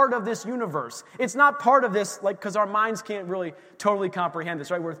not part of this universe. It's not part of this, because our minds can't really totally comprehend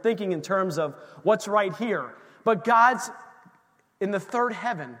this, right? We're thinking in terms of what's right here. But God's in the third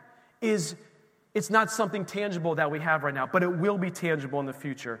heaven it's not something tangible that we have right now, but it will be tangible in the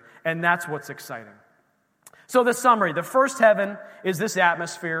future. And that's what's exciting. So the summary, the first heaven is this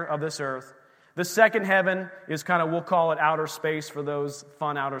atmosphere of this earth. The second heaven is kind of, we'll call it outer space for those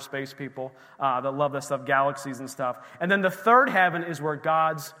fun outer space people that love this stuff, galaxies and stuff. And then the third heaven is where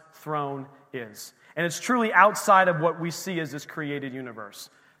God's throne is. And it's truly outside of what we see as this created universe.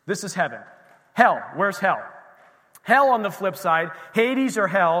 This is heaven. Hell, where's hell? Hell, on the flip side, Hades or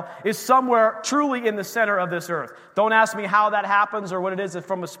hell, is somewhere truly in the center of this earth. Don't ask me how that happens or what it is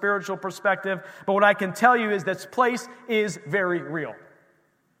from a spiritual perspective, but what I can tell you is this place is very real.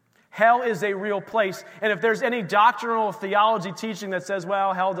 Hell is a real place, and if there's any doctrinal theology teaching that says,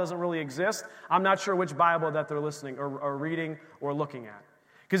 well, hell doesn't really exist, I'm not sure which Bible that they're listening or reading or looking at.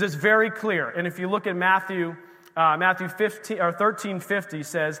 Because it's very clear, and if you look at Matthew 13:50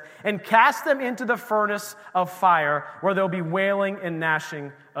 says, and cast them into the furnace of fire where there'll be wailing and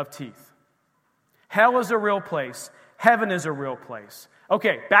gnashing of teeth. Hell is a real place. Heaven is a real place.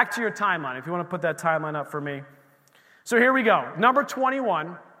 Okay, back to your timeline, if you want to put that timeline up for me. So here we go. Number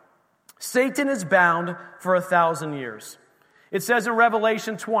 21, Satan is bound for 1,000 years. It says in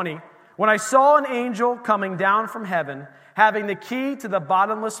Revelation 20, when I saw an angel coming down from heaven, having the key to the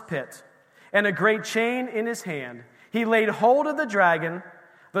bottomless pit, and a great chain in his hand, he laid hold of the dragon,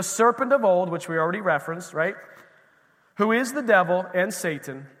 the serpent of old, which we already referenced, right? Who is the devil and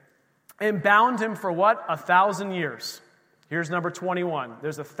Satan, and bound him for what? 1,000 years. Here's number 21.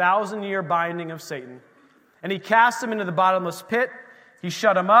 There's a 1,000-year binding of Satan. And he cast him into the bottomless pit. He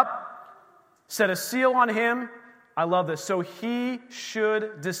shut him up, set a seal on him. I love this. So he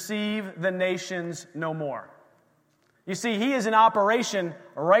should deceive the nations no more. You see, he is in operation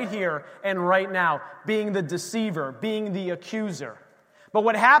right here and right now, being the deceiver, being the accuser. But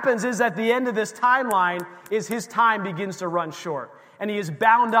what happens is at the end of this timeline is his time begins to run short. And he is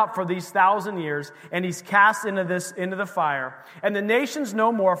bound up for these 1,000 years, and he's cast into the fire. And the nations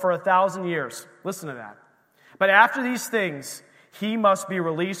no more for 1,000 years. Listen to that. But after these things, he must be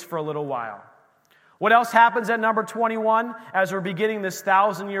released for a little while. What else happens at number 21 as we're beginning this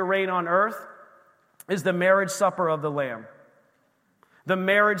 1,000-year reign on earth is the marriage supper of the Lamb. The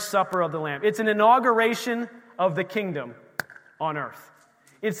marriage supper of the Lamb. It's an inauguration of the kingdom on earth.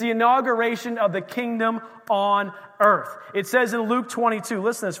 It's the inauguration of the kingdom on earth. It says in Luke 22,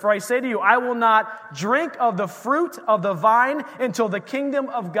 listen to this, for I say to you, I will not drink of the fruit of the vine until the kingdom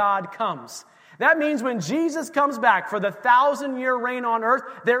of God comes. That means when Jesus comes back for the 1,000-year reign on earth,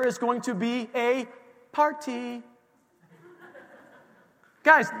 there is going to be a party.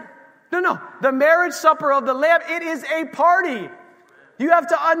 Guys, no. The marriage supper of the Lamb, it is a party. You have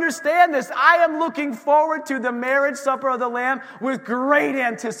to understand this. I am looking forward to the marriage supper of the Lamb with great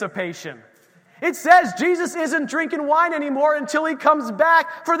anticipation. It says Jesus isn't drinking wine anymore until he comes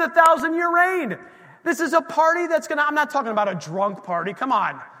back for the 1,000-year reign. This is a party I'm not talking about a drunk party. Come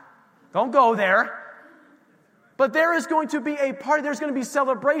on. Don't go there. But there is going to be a party. There's going to be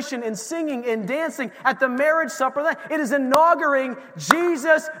celebration and singing and dancing at the marriage supper. It is inaugurating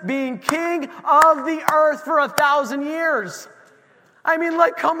Jesus being king of the earth for 1,000 years. I mean,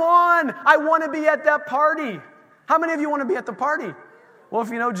 come on. I want to be at that party. How many of you want to be at the party? Well, if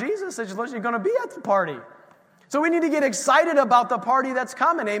you know Jesus, you're going to be at the party. So we need to get excited about the party that's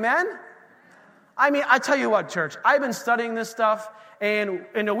coming. Amen? I mean, I tell you what, church. I've been studying this stuff. And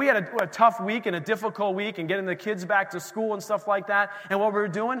we had a tough week and a difficult week and getting the kids back to school and stuff like that and what we were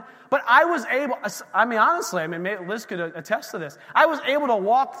doing. But I was able, honestly, Liz could attest to this. I was able to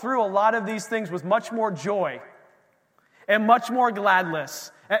walk through a lot of these things with much more joy and much more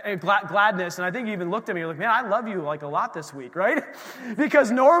gladness. And I think you even looked at me, you're like, man, I love you a lot this week, right? Because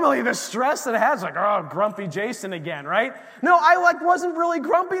normally the stress that it has, grumpy Jason again, right? No, I wasn't really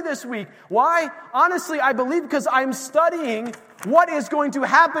grumpy this week. Why? Honestly, I believe because I'm studying what is going to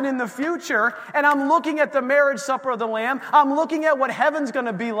happen in the future, and I'm looking at the marriage supper of the Lamb. I'm looking at what heaven's going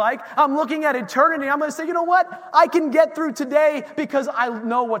to be like. I'm looking at eternity. I'm going to say, you know what? I can get through today because I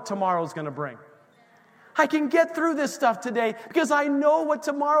know what tomorrow's going to bring. I can get through this stuff today because I know what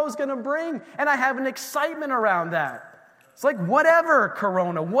tomorrow's going to bring, and I have an excitement around that. It's whatever,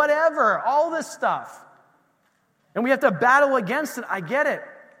 Corona, whatever, all this stuff. And we have to battle against it. I get it.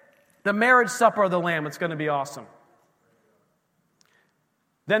 The marriage supper of the Lamb, it's going to be awesome.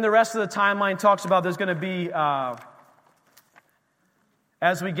 Then the rest of the timeline talks about there's going to be,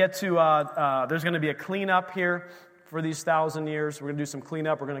 as we get to, there's going to be a cleanup here for these 1,000 years. We're going to do some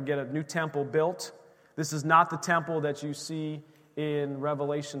cleanup. We're going to get a new temple built. This is not the temple that you see in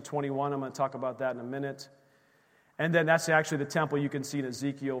Revelation 21. I'm going to talk about that in a minute. And then that's actually the temple you can see in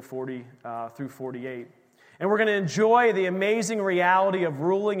Ezekiel 40 through 48. And we're going to enjoy the amazing reality of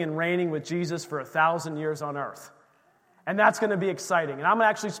ruling and reigning with Jesus for 1,000 years on earth. And that's going to be exciting. And I'm going to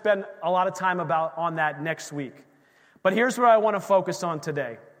actually spend a lot of time on that next week. But here's what I want to focus on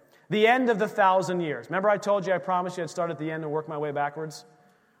today. The end of the 1,000 years. Remember I told you, I promised you I'd start at the end and work my way backwards?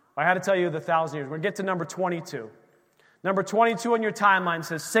 I had to tell you the 1,000 years. We're going to get to number 22. Number 22 on your timeline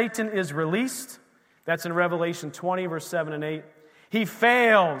says, Satan is released. That's in Revelation 20, verse 7 and 8. He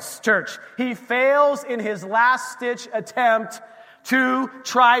fails, church. He fails in his last-ditch attempt to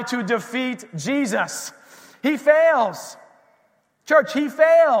try to defeat Jesus. He fails. Church, he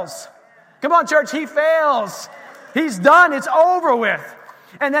fails. Come on, church, he fails. He's done. It's over with.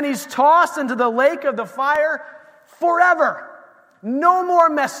 And then he's tossed into the lake of the fire forever. No more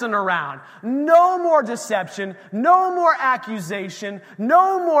messing around. No more deception. No more accusation.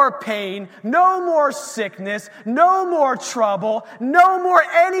 No more pain. No more sickness. No more trouble. No more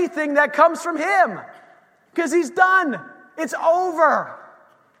anything that comes from him. Because he's done. It's over.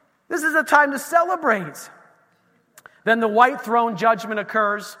 This is a time to celebrate. Then the white throne judgment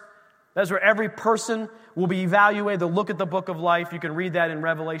occurs. That's where every person will be evaluated. They'll look at the book of life. You can read that in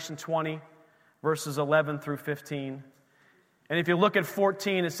Revelation 20, verses 11 through 15. And if you look at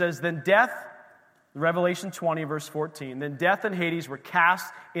 14, it says, then death, Revelation 20, verse 14, then death and Hades were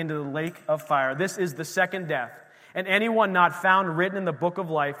cast into the lake of fire. This is the second death. And anyone not found written in the book of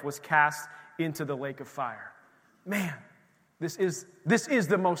life was cast into the lake of fire. Man, this is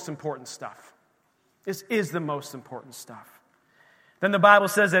the most important stuff. This is the most important stuff. Then the Bible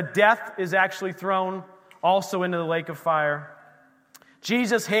says that death is actually thrown also into the lake of fire.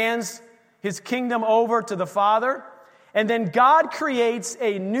 Jesus hands his kingdom over to the Father. And then God creates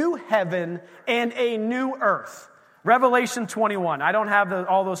a new heaven and a new earth. Revelation 21. I don't have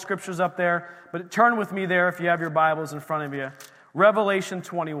all those scriptures up there, but turn with me there if you have your Bibles in front of you. Revelation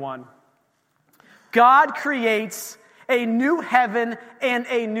 21. God creates a new heaven and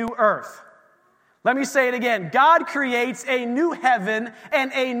a new earth. Let me say it again. God creates a new heaven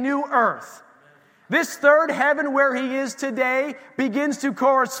and a new earth. This third heaven where he is today begins to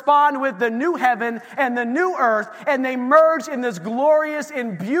correspond with the new heaven and the new earth, and they merge in this glorious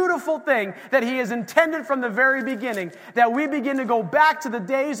and beautiful thing that he has intended from the very beginning, that we begin to go back to the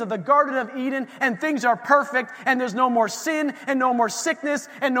days of the Garden of Eden, and things are perfect, and there's no more sin, and no more sickness,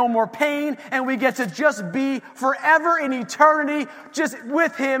 and no more pain, and we get to just be forever in eternity just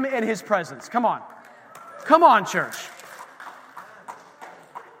with him in his presence. Come on. Come on, church.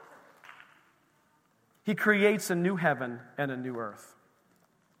 He creates a new heaven and a new earth.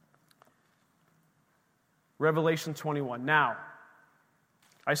 Revelation 21. Now,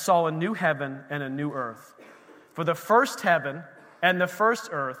 I saw a new heaven and a new earth. For the first heaven and the first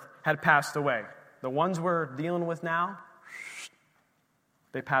earth had passed away. The ones we're dealing with now,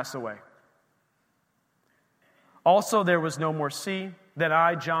 they passed away. Also, there was no more sea. Then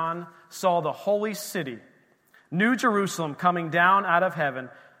I, John, saw the holy city, New Jerusalem, coming down out of heaven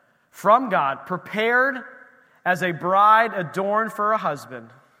from God, prepared as a bride adorned for a husband.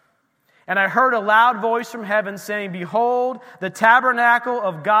 And I heard a loud voice from heaven saying, behold, the tabernacle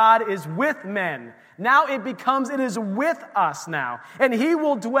of God is with men. Now it is with us now, and he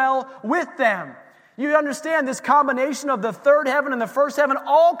will dwell with them. You understand this combination of the third heaven and the first heaven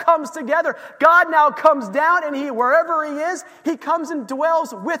all comes together. God now comes down, and wherever he is, he comes and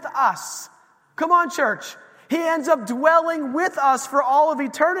dwells with us. Come on, church. He ends up dwelling with us for all of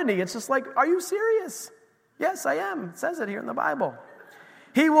eternity. It's just like, are you serious? Yes, I am. It says it here in the Bible.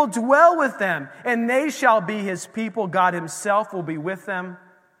 He will dwell with them, and they shall be his people. God himself will be with them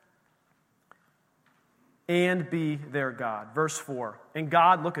and be their God. Verse 4. And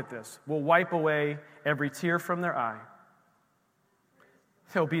God, look at this, will wipe away every tear from their eye.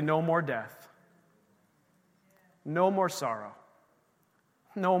 There'll be no more death, no more sorrow,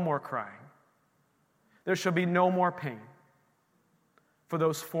 no more crying. There shall be no more pain, for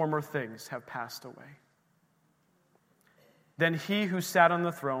those former things have passed away. Then he who sat on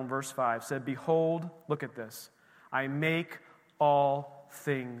the throne, verse 5, said, behold, look at this, I make all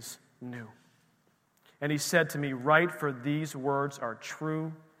things new. And he said to me, write, for these words are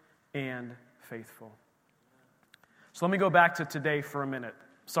true and faithful. So let me go back to today for a minute.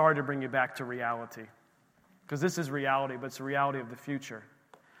 Sorry to bring you back to reality, because this is reality, but it's the reality of the future.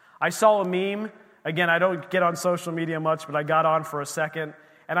 I saw a meme. Again, I don't get on social media much, but I got on for a second,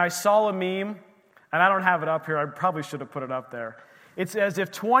 and I saw a meme, and I don't have it up here. I probably should have put it up there. It's as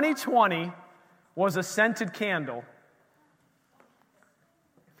if 2020 was a scented candle,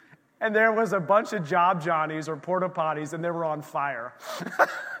 and there was a bunch of job Johnnies or porta potties, and they were on fire.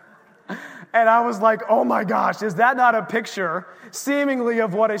 And I was like, oh my gosh, is that not a picture, seemingly,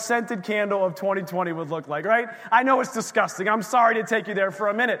 of what a scented candle of 2020 would look like, right? I know it's disgusting. I'm sorry to take you there for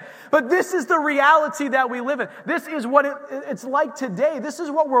a minute. But this is the reality that we live in. This is what it's like today. This is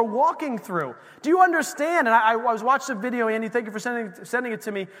what we're walking through. Do you understand? And I was watching a video, Andy, thank you for sending it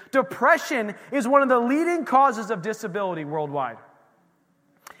to me. Depression is one of the leading causes of disability worldwide.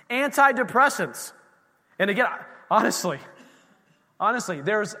 Antidepressants. And again, honestly,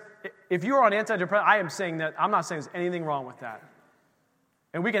 if you're on antidepressants, I'm not saying there's anything wrong with that.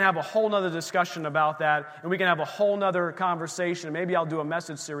 And we can have a whole nother discussion about that, and we can have a whole nother conversation. Maybe I'll do a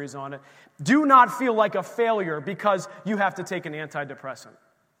message series on it. Do not feel like a failure because you have to take an antidepressant.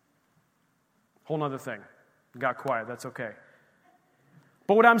 Whole nother thing. Got quiet, that's okay.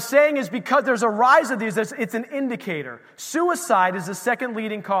 But what I'm saying is because there's a rise of these, it's an indicator. Suicide is the second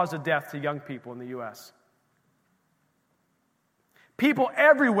leading cause of death to young people in the U.S. People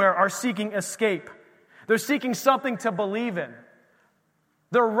everywhere are seeking escape. They're seeking something to believe in.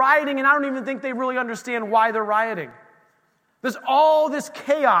 They're rioting, and I don't even think they really understand why they're rioting. There's all this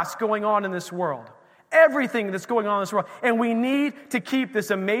chaos going on in this world. Everything that's going on in this world. And we need to keep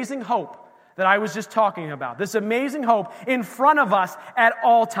this amazing hope that I was just talking about. This amazing hope in front of us at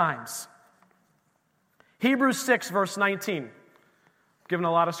all times. Hebrews 6, verse 19. I'm giving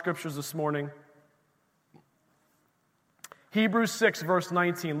a lot of scriptures this morning. Hebrews 6, verse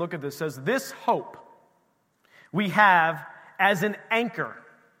 19, look at this. It says, this hope we have as an anchor.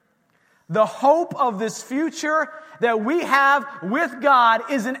 The hope of this future that we have with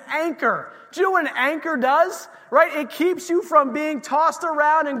God is an anchor. Do you know what an anchor does? Right? It keeps you from being tossed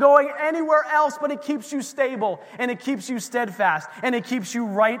around and going anywhere else, but it keeps you stable, and it keeps you steadfast, and it keeps you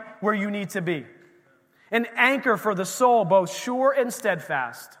right where you need to be. An anchor for the soul, both sure and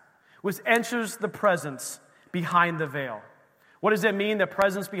steadfast, which enters the presence behind the veil. What does it mean, the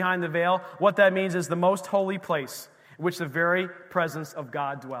presence behind the veil? What that means is the most holy place in which the very presence of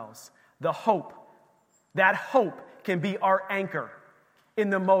God dwells. The hope, that hope can be our anchor in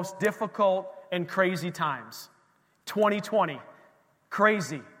the most difficult and crazy times. 2020,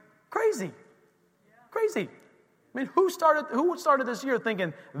 crazy. I mean, who started this year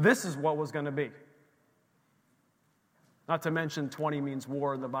thinking this is what was going to be? Not to mention 20 means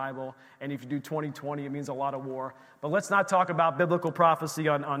war in the Bible, and if you do 2020, it means a lot of war. But let's not talk about biblical prophecy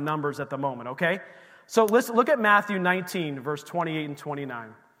on numbers at the moment, okay? So let's look at Matthew 19, verse 28 and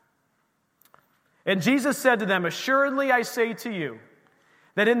 29. And Jesus said to them, assuredly I say to you,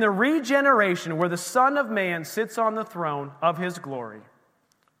 that in the regeneration where the Son of Man sits on the throne of his glory,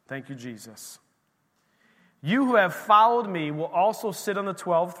 thank you, Jesus, you who have followed me will also sit on the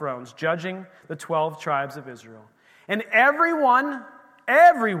 12 thrones, judging the 12 tribes of Israel. And everyone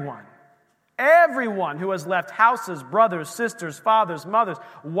who has left houses, brothers, sisters, fathers, mothers,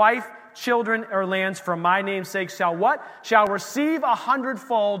 wife, children, or lands for my name's sake shall what? Shall receive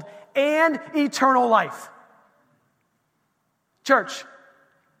 100-fold and eternal life. Church,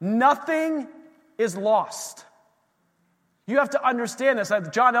 nothing is lost. You have to understand this.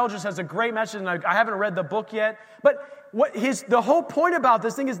 John Eldredge has a great message, and I haven't read the book yet, but the whole point about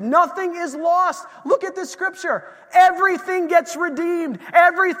this thing is nothing is lost. Look at this scripture. Everything gets redeemed.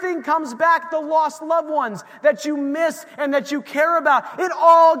 Everything comes back. The lost loved ones that you miss and that you care about, it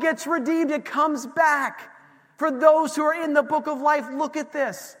all gets redeemed. It comes back. For those who are in the book of life, look at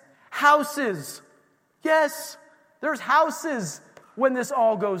this. Houses. Yes, there's houses when this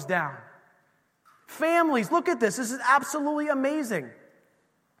all goes down. Families, look at this. This is absolutely amazing.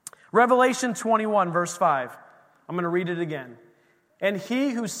 Revelation 21, verse 5. I'm going to read it again. And he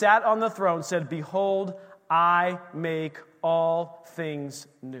who sat on the throne said, behold, I make all things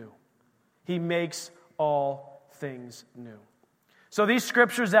new. He makes all things new. So these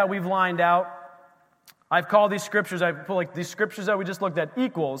scriptures that we've lined out, I've called these scriptures, I put like these scriptures that we just looked at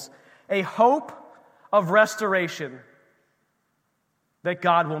equals a hope of restoration that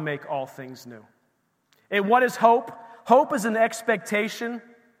God will make all things new. And what is hope? Hope is an expectation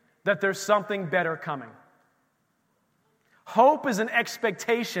that there's something better coming. Hope is an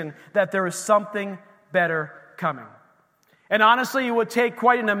expectation that there is something better coming. And honestly, it would take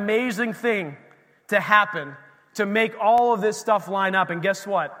quite an amazing thing to happen to make all of this stuff line up. And guess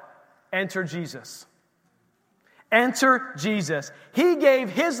what? Enter Jesus. Enter Jesus. He gave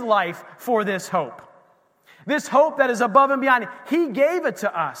his life for this hope. This hope that is above and beyond. He gave it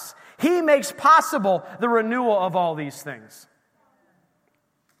to us. He makes possible the renewal of all these things.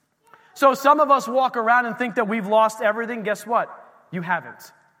 So some of us walk around and think that we've lost everything. Guess what? You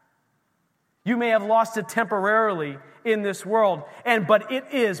haven't. You may have lost it temporarily in this world. But it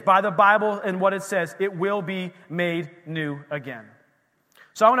is, by the Bible and what it says, it will be made new again.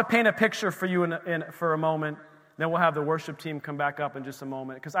 So I want to paint a picture for you for a moment. Then we'll have the worship team come back up in just a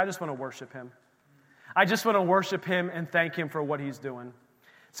moment, because I just want to worship him. I just want to worship him and thank him for what he's doing.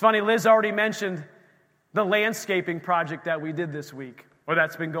 It's funny, Liz already mentioned the landscaping project that we did this week, or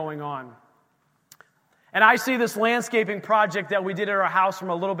that's been going on. And I see this landscaping project that we did at our house from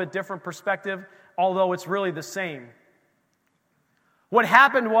a little bit different perspective, although it's really the same. What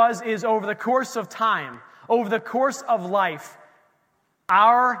happened is over the course of time, over the course of life,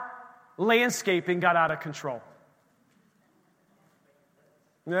 our landscaping got out of control.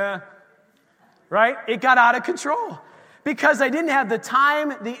 Yeah, right? It got out of control. Because I didn't have the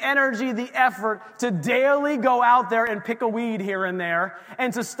time, the energy, the effort to daily go out there and pick a weed here and there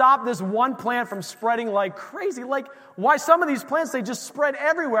and to stop this one plant from spreading like crazy. Like, why some of these plants, they just spread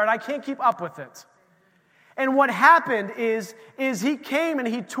everywhere and I can't keep up with it. And what happened is he came and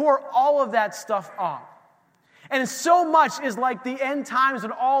he tore all of that stuff off. And so much is like the end times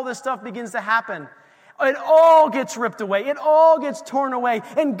when all this stuff begins to happen. It all gets ripped away. It all gets torn away.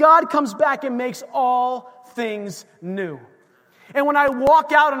 And God comes back and makes all things new. And when I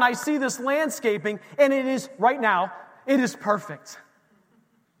walk out and I see this landscaping, and it is, right now, it is perfect.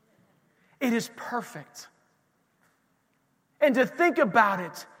 It is perfect. And to think about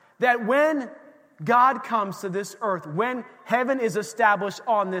it, that when God comes to this earth, when heaven is established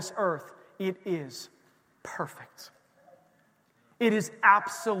on this earth, it is perfect. It is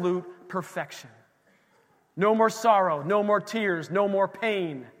absolute perfection. No more sorrow, no more tears, no more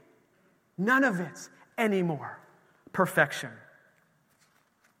pain. None of it anymore. Perfection.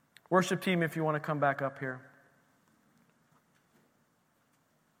 Worship team, if you want to come back up here.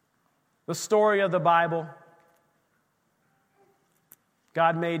 The story of the Bible.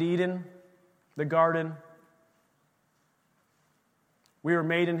 God made Eden, the garden. We were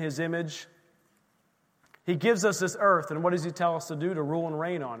made in His image. He gives us this earth, and what does He tell us to do? To rule and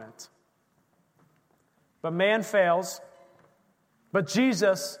reign on it. But man fails, but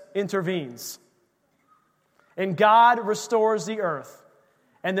Jesus intervenes. And God restores the earth.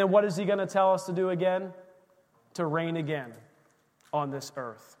 And then what is He going to tell us to do again? To reign again on this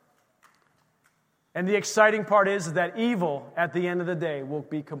earth. And the exciting part is that evil, at the end of the day, will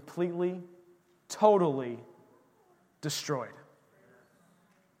be completely, totally destroyed.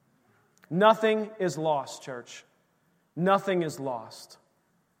 Nothing is lost, church. Nothing is lost.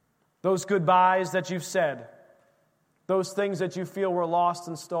 Those goodbyes that you've said, those things that you feel were lost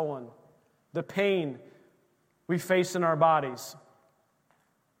and stolen, the pain we face in our bodies,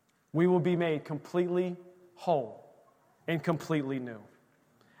 we will be made completely whole and completely new.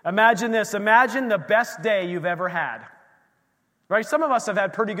 Imagine this. Imagine the best day you've ever had. Right? Some of us have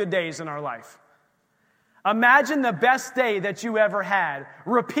had pretty good days in our life. Imagine the best day that you ever had,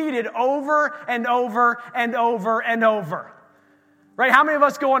 repeated over and over and over and over. Right? How many of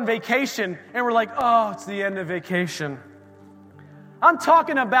us go on vacation and we're like, oh, it's the end of vacation? I'm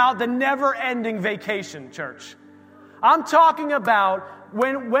talking about the never-ending vacation, church. I'm talking about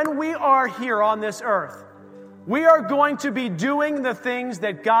when we are here on this earth, we are going to be doing the things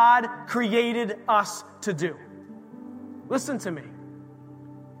that God created us to do. Listen to me.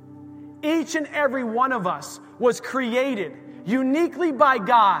 Each and every one of us was created uniquely by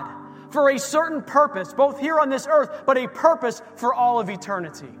God for a certain purpose, both here on this earth, but a purpose for all of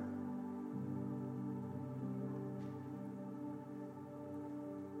eternity.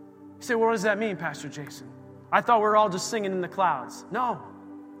 You say, well, what does that mean, Pastor Jason? I thought we were all just singing in the clouds. No.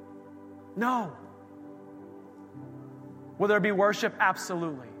 Will there be worship?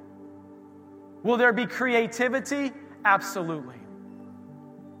 Absolutely. Will there be creativity? Absolutely.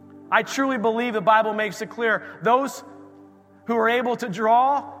 I truly believe the Bible makes it clear. Those who are able to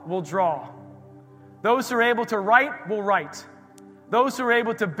draw will draw. Those who are able to write will write. Those who are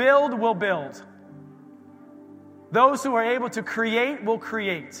able to build will build. Those who are able to create will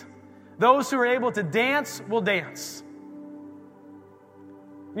create. Those who are able to dance will dance.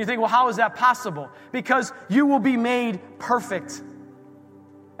 You think, well, how is that possible? Because you will be made perfect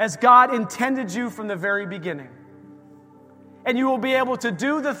as God intended you from the very beginning. And you will be able to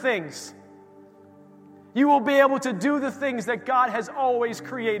do the things. You will be able to do the things that God has always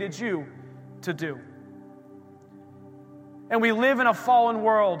created you to do. And we live in a fallen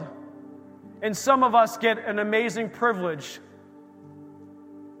world, and some of us get an amazing privilege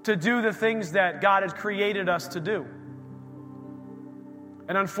to do the things that God has created us to do.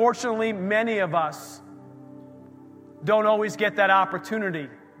 And unfortunately, many of us don't always get that opportunity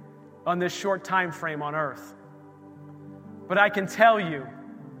on this short time frame on earth. But I can tell you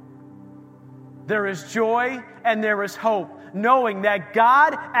there is joy and there is hope, knowing that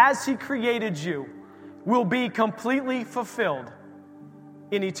God, as He created you, will be completely fulfilled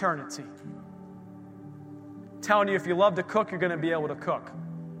in eternity. I'm telling you, if you love to cook, you're going to be able to cook.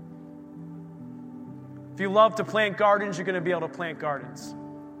 If you love to plant gardens, you're going to be able to plant gardens.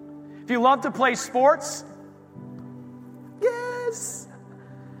 If you love to play sports, yes,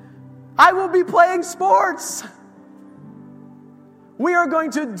 I will be playing sports. We are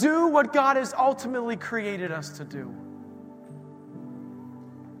going to do what God has ultimately created us to do.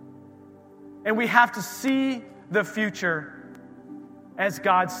 And we have to see the future as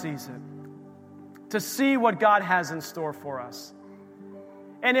God sees it, to see what God has in store for us.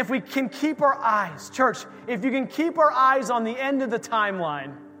 And if we can keep our eyes, church, if you can keep our eyes on the end of the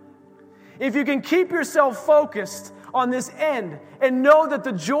timeline, if you can keep yourself focused on this end and know that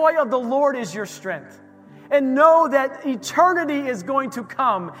the joy of the Lord is your strength, and know that eternity is going to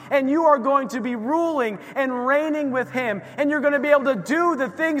come and you are going to be ruling and reigning with Him, and you're going to be able to do the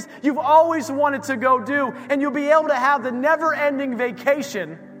things you've always wanted to go do, and you'll be able to have the never-ending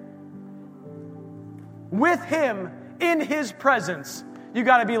vacation with Him in His presence. You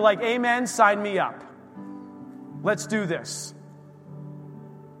got to be like, amen, sign me up. Let's do this.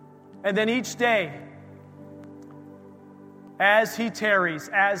 And then each day, as He tarries,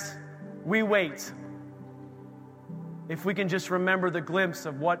 as we wait, if we can just remember the glimpse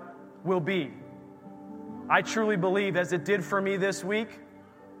of what will be. I truly believe, as it did for me this week,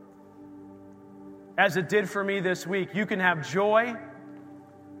 you can have joy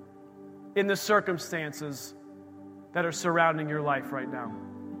in the circumstances that are surrounding your life right now.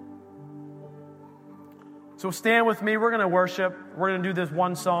 So stand with me. We're going to worship. We're going to do this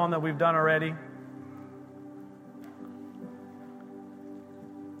one song that we've done already.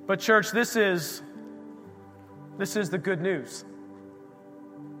 But church, this is the good news.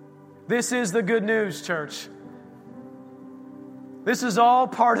 This is the good news, church. This is all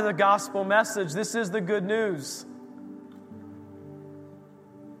part of the gospel message. This is the good news.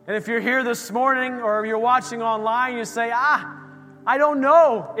 And if you're here this morning or you're watching online, you say, I don't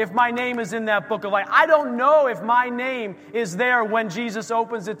know if my name is in that book of life. I don't know if my name is there when Jesus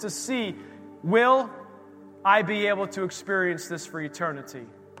opens it to see. Will I be able to experience this for eternity?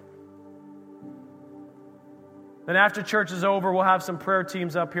 Then after church is over, we'll have some prayer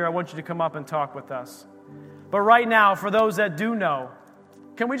teams up here. I want you to come up and talk with us. But right now, for those that do know,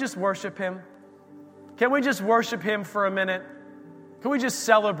 can we just worship Him? Can we just worship Him for a minute? Can we just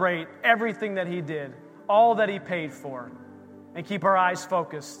celebrate everything that He did, all that He paid for, and keep our eyes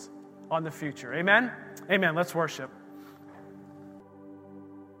focused on the future? Amen? Amen. Let's worship.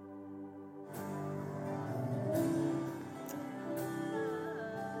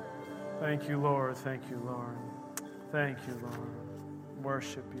 Thank you, Lord. Thank you, Lord. Thank you, Lord.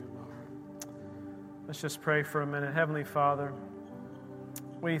 Worship you, Lord. Let's just pray for a minute. Heavenly Father,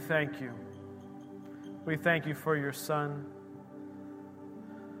 we thank you. We thank you for your Son.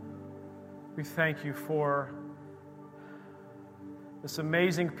 We thank you for this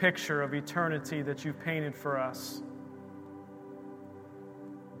amazing picture of eternity that you've painted for us.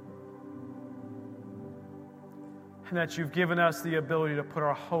 And that you've given us the ability to put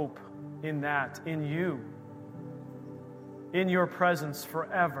our hope in that, in you, in your presence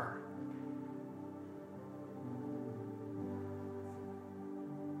forever.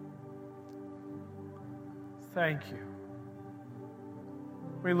 Thank you.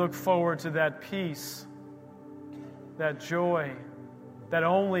 We look forward to that peace, that joy that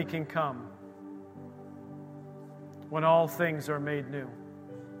only can come when all things are made new.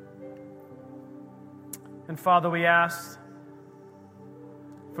 And Father, we ask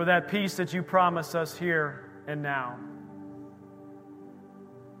for that peace that you promise us here and now.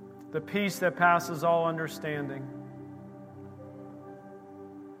 The peace that passes all understanding.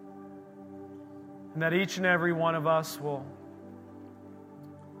 And that each and every one of us will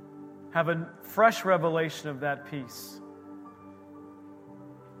have a fresh revelation of that peace,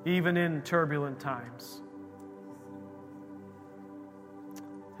 even in turbulent times.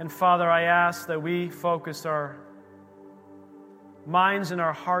 And Father, I ask that we focus our minds and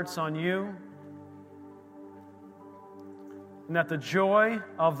our hearts on you, and that the joy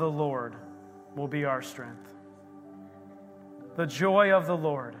of the Lord will be our strength. The joy of the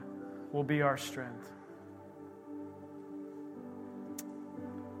Lord will be our strength.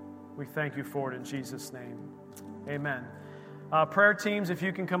 We thank you for it in Jesus' name. Amen. Prayer teams, if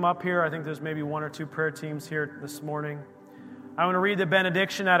you can come up here. I think there's maybe one or two prayer teams here this morning. I want to read the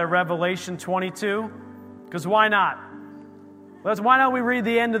benediction out of Revelation 22, because why not? Why not we read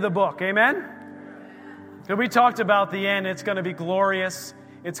the end of the book? Amen? Because we talked about the end. It's going to be glorious.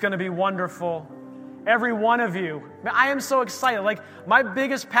 It's going to be wonderful. Every one of you. I am so excited. Like, my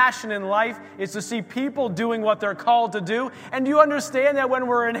biggest passion in life is to see people doing what they're called to do. And do you understand that when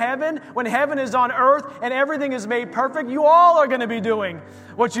we're in heaven, when heaven is on earth and everything is made perfect, you all are going to be doing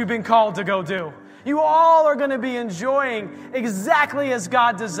what you've been called to go do. You all are going to be enjoying exactly as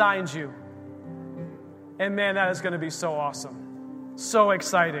God designed you. And man, that is going to be so awesome. So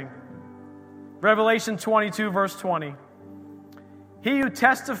exciting. Revelation 22, verse 20. He who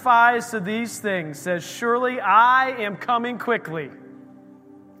testifies to these things says, surely I am coming quickly.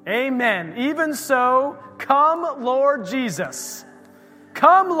 Amen. Even so, come, Lord Jesus.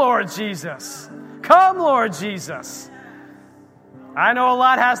 Come, Lord Jesus. Come, Lord Jesus. I know a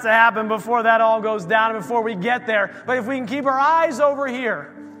lot has to happen before that all goes down and before we get there. But if we can keep our eyes over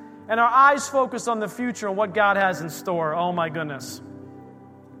here and our eyes focused on the future and what God has in store, oh my goodness.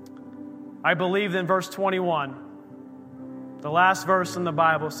 I believe in verse 21. The last verse in the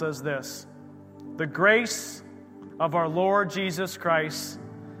Bible says this: the grace of our Lord Jesus Christ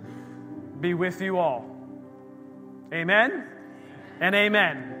be with you all. Amen and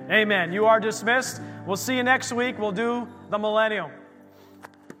amen. Amen. You are dismissed. We'll see you next week. We'll do the millennial.